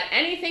about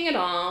anything at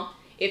all?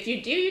 If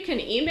you do, you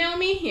can email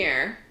me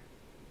here.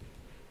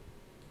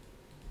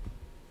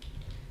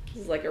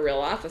 This is like a real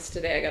office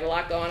today. I got a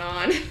lot going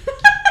on.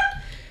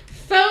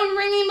 Phone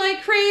ringing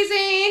like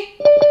crazy.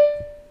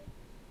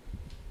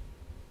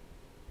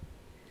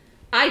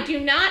 I do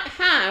not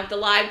have the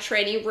live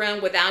trading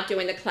room without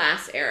doing the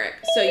class, Eric.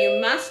 So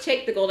you must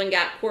take the Golden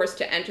Gap course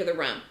to enter the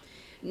room.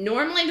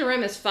 Normally the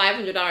room is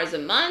 $500 a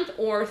month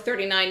or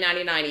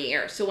 $39.99 a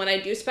year. So when I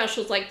do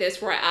specials like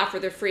this where I offer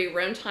the free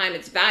room time,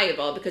 it's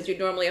valuable because you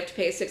normally have to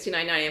pay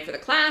 $69.99 for the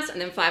class and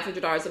then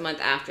 $500 a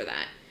month after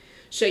that.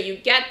 So you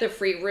get the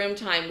free room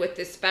time with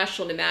this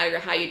special no matter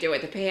how you do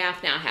it. The pay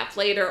half now, half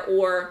later,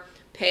 or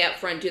pay up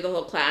front, do the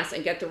whole class,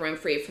 and get the room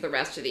free for the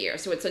rest of the year.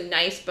 So it's a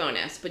nice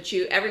bonus. But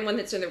everyone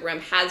that's in the room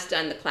has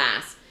done the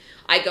class.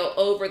 I go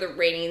over the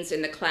ratings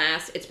in the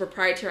class. It's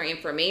proprietary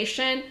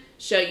information,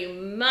 so you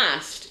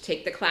must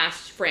take the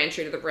class for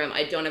entry to the room.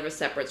 I don't have a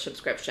separate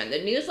subscription.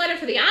 The newsletter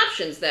for the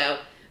options, though,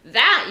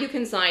 that you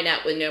can sign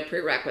up with no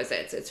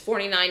prerequisites. It's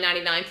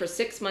 $49.99 for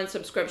 6-month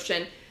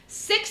subscription,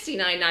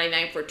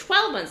 $69.99 for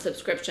 12-month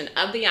subscription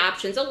of the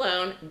options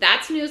alone.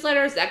 That's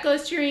newsletters. That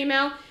goes to your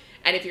email.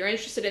 And if you're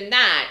interested in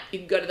that, you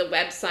can go to the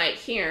website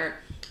here,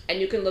 and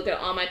you can look at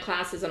all my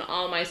classes and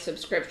all my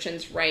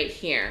subscriptions right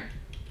here.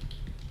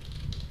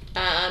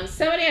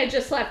 Somebody I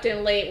just left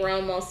in late. We're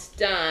almost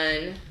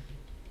done.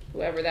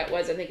 Whoever that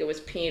was, I think it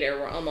was Peter.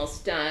 We're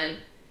almost done.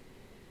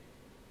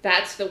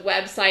 That's the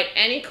website.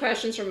 Any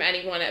questions from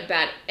anyone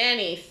about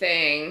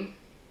anything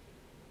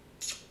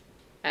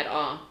at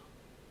all?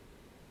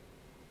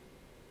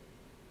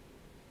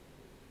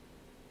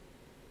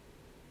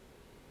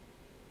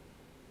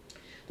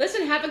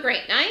 Listen, have a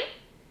great night.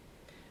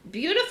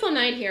 Beautiful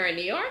night here in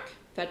New York.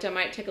 In fact, I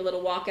might take a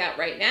little walk out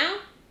right now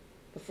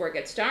before it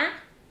gets dark.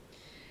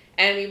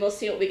 And we will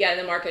see what we get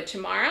in the market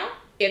tomorrow.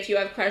 If you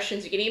have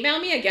questions, you can email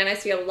me. Again, I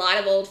see a lot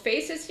of old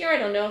faces here. I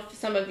don't know if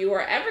some of you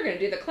are ever going to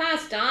do the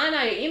class. Don,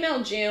 I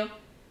emailed you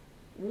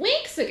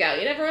weeks ago.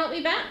 You never wrote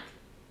me back.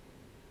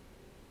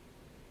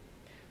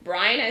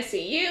 Brian, I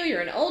see you.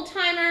 You're an old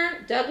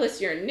timer. Douglas,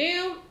 you're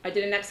new. I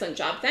did an excellent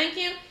job. Thank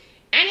you.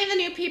 Any of the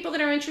new people that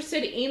are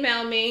interested,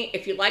 email me.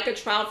 If you'd like a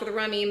trial for the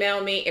room,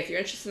 email me. If you're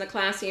interested in the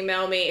class,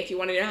 email me. If you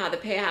want to know how the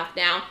pay half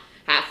now,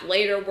 half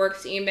later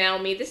works, email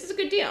me. This is a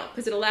good deal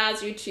because it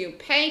allows you to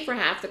pay for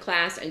half the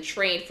class and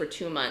trade for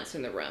 2 months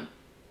in the room.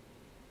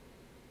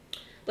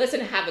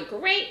 Listen, have a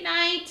great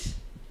night,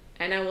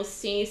 and I will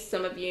see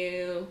some of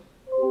you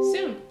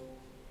soon.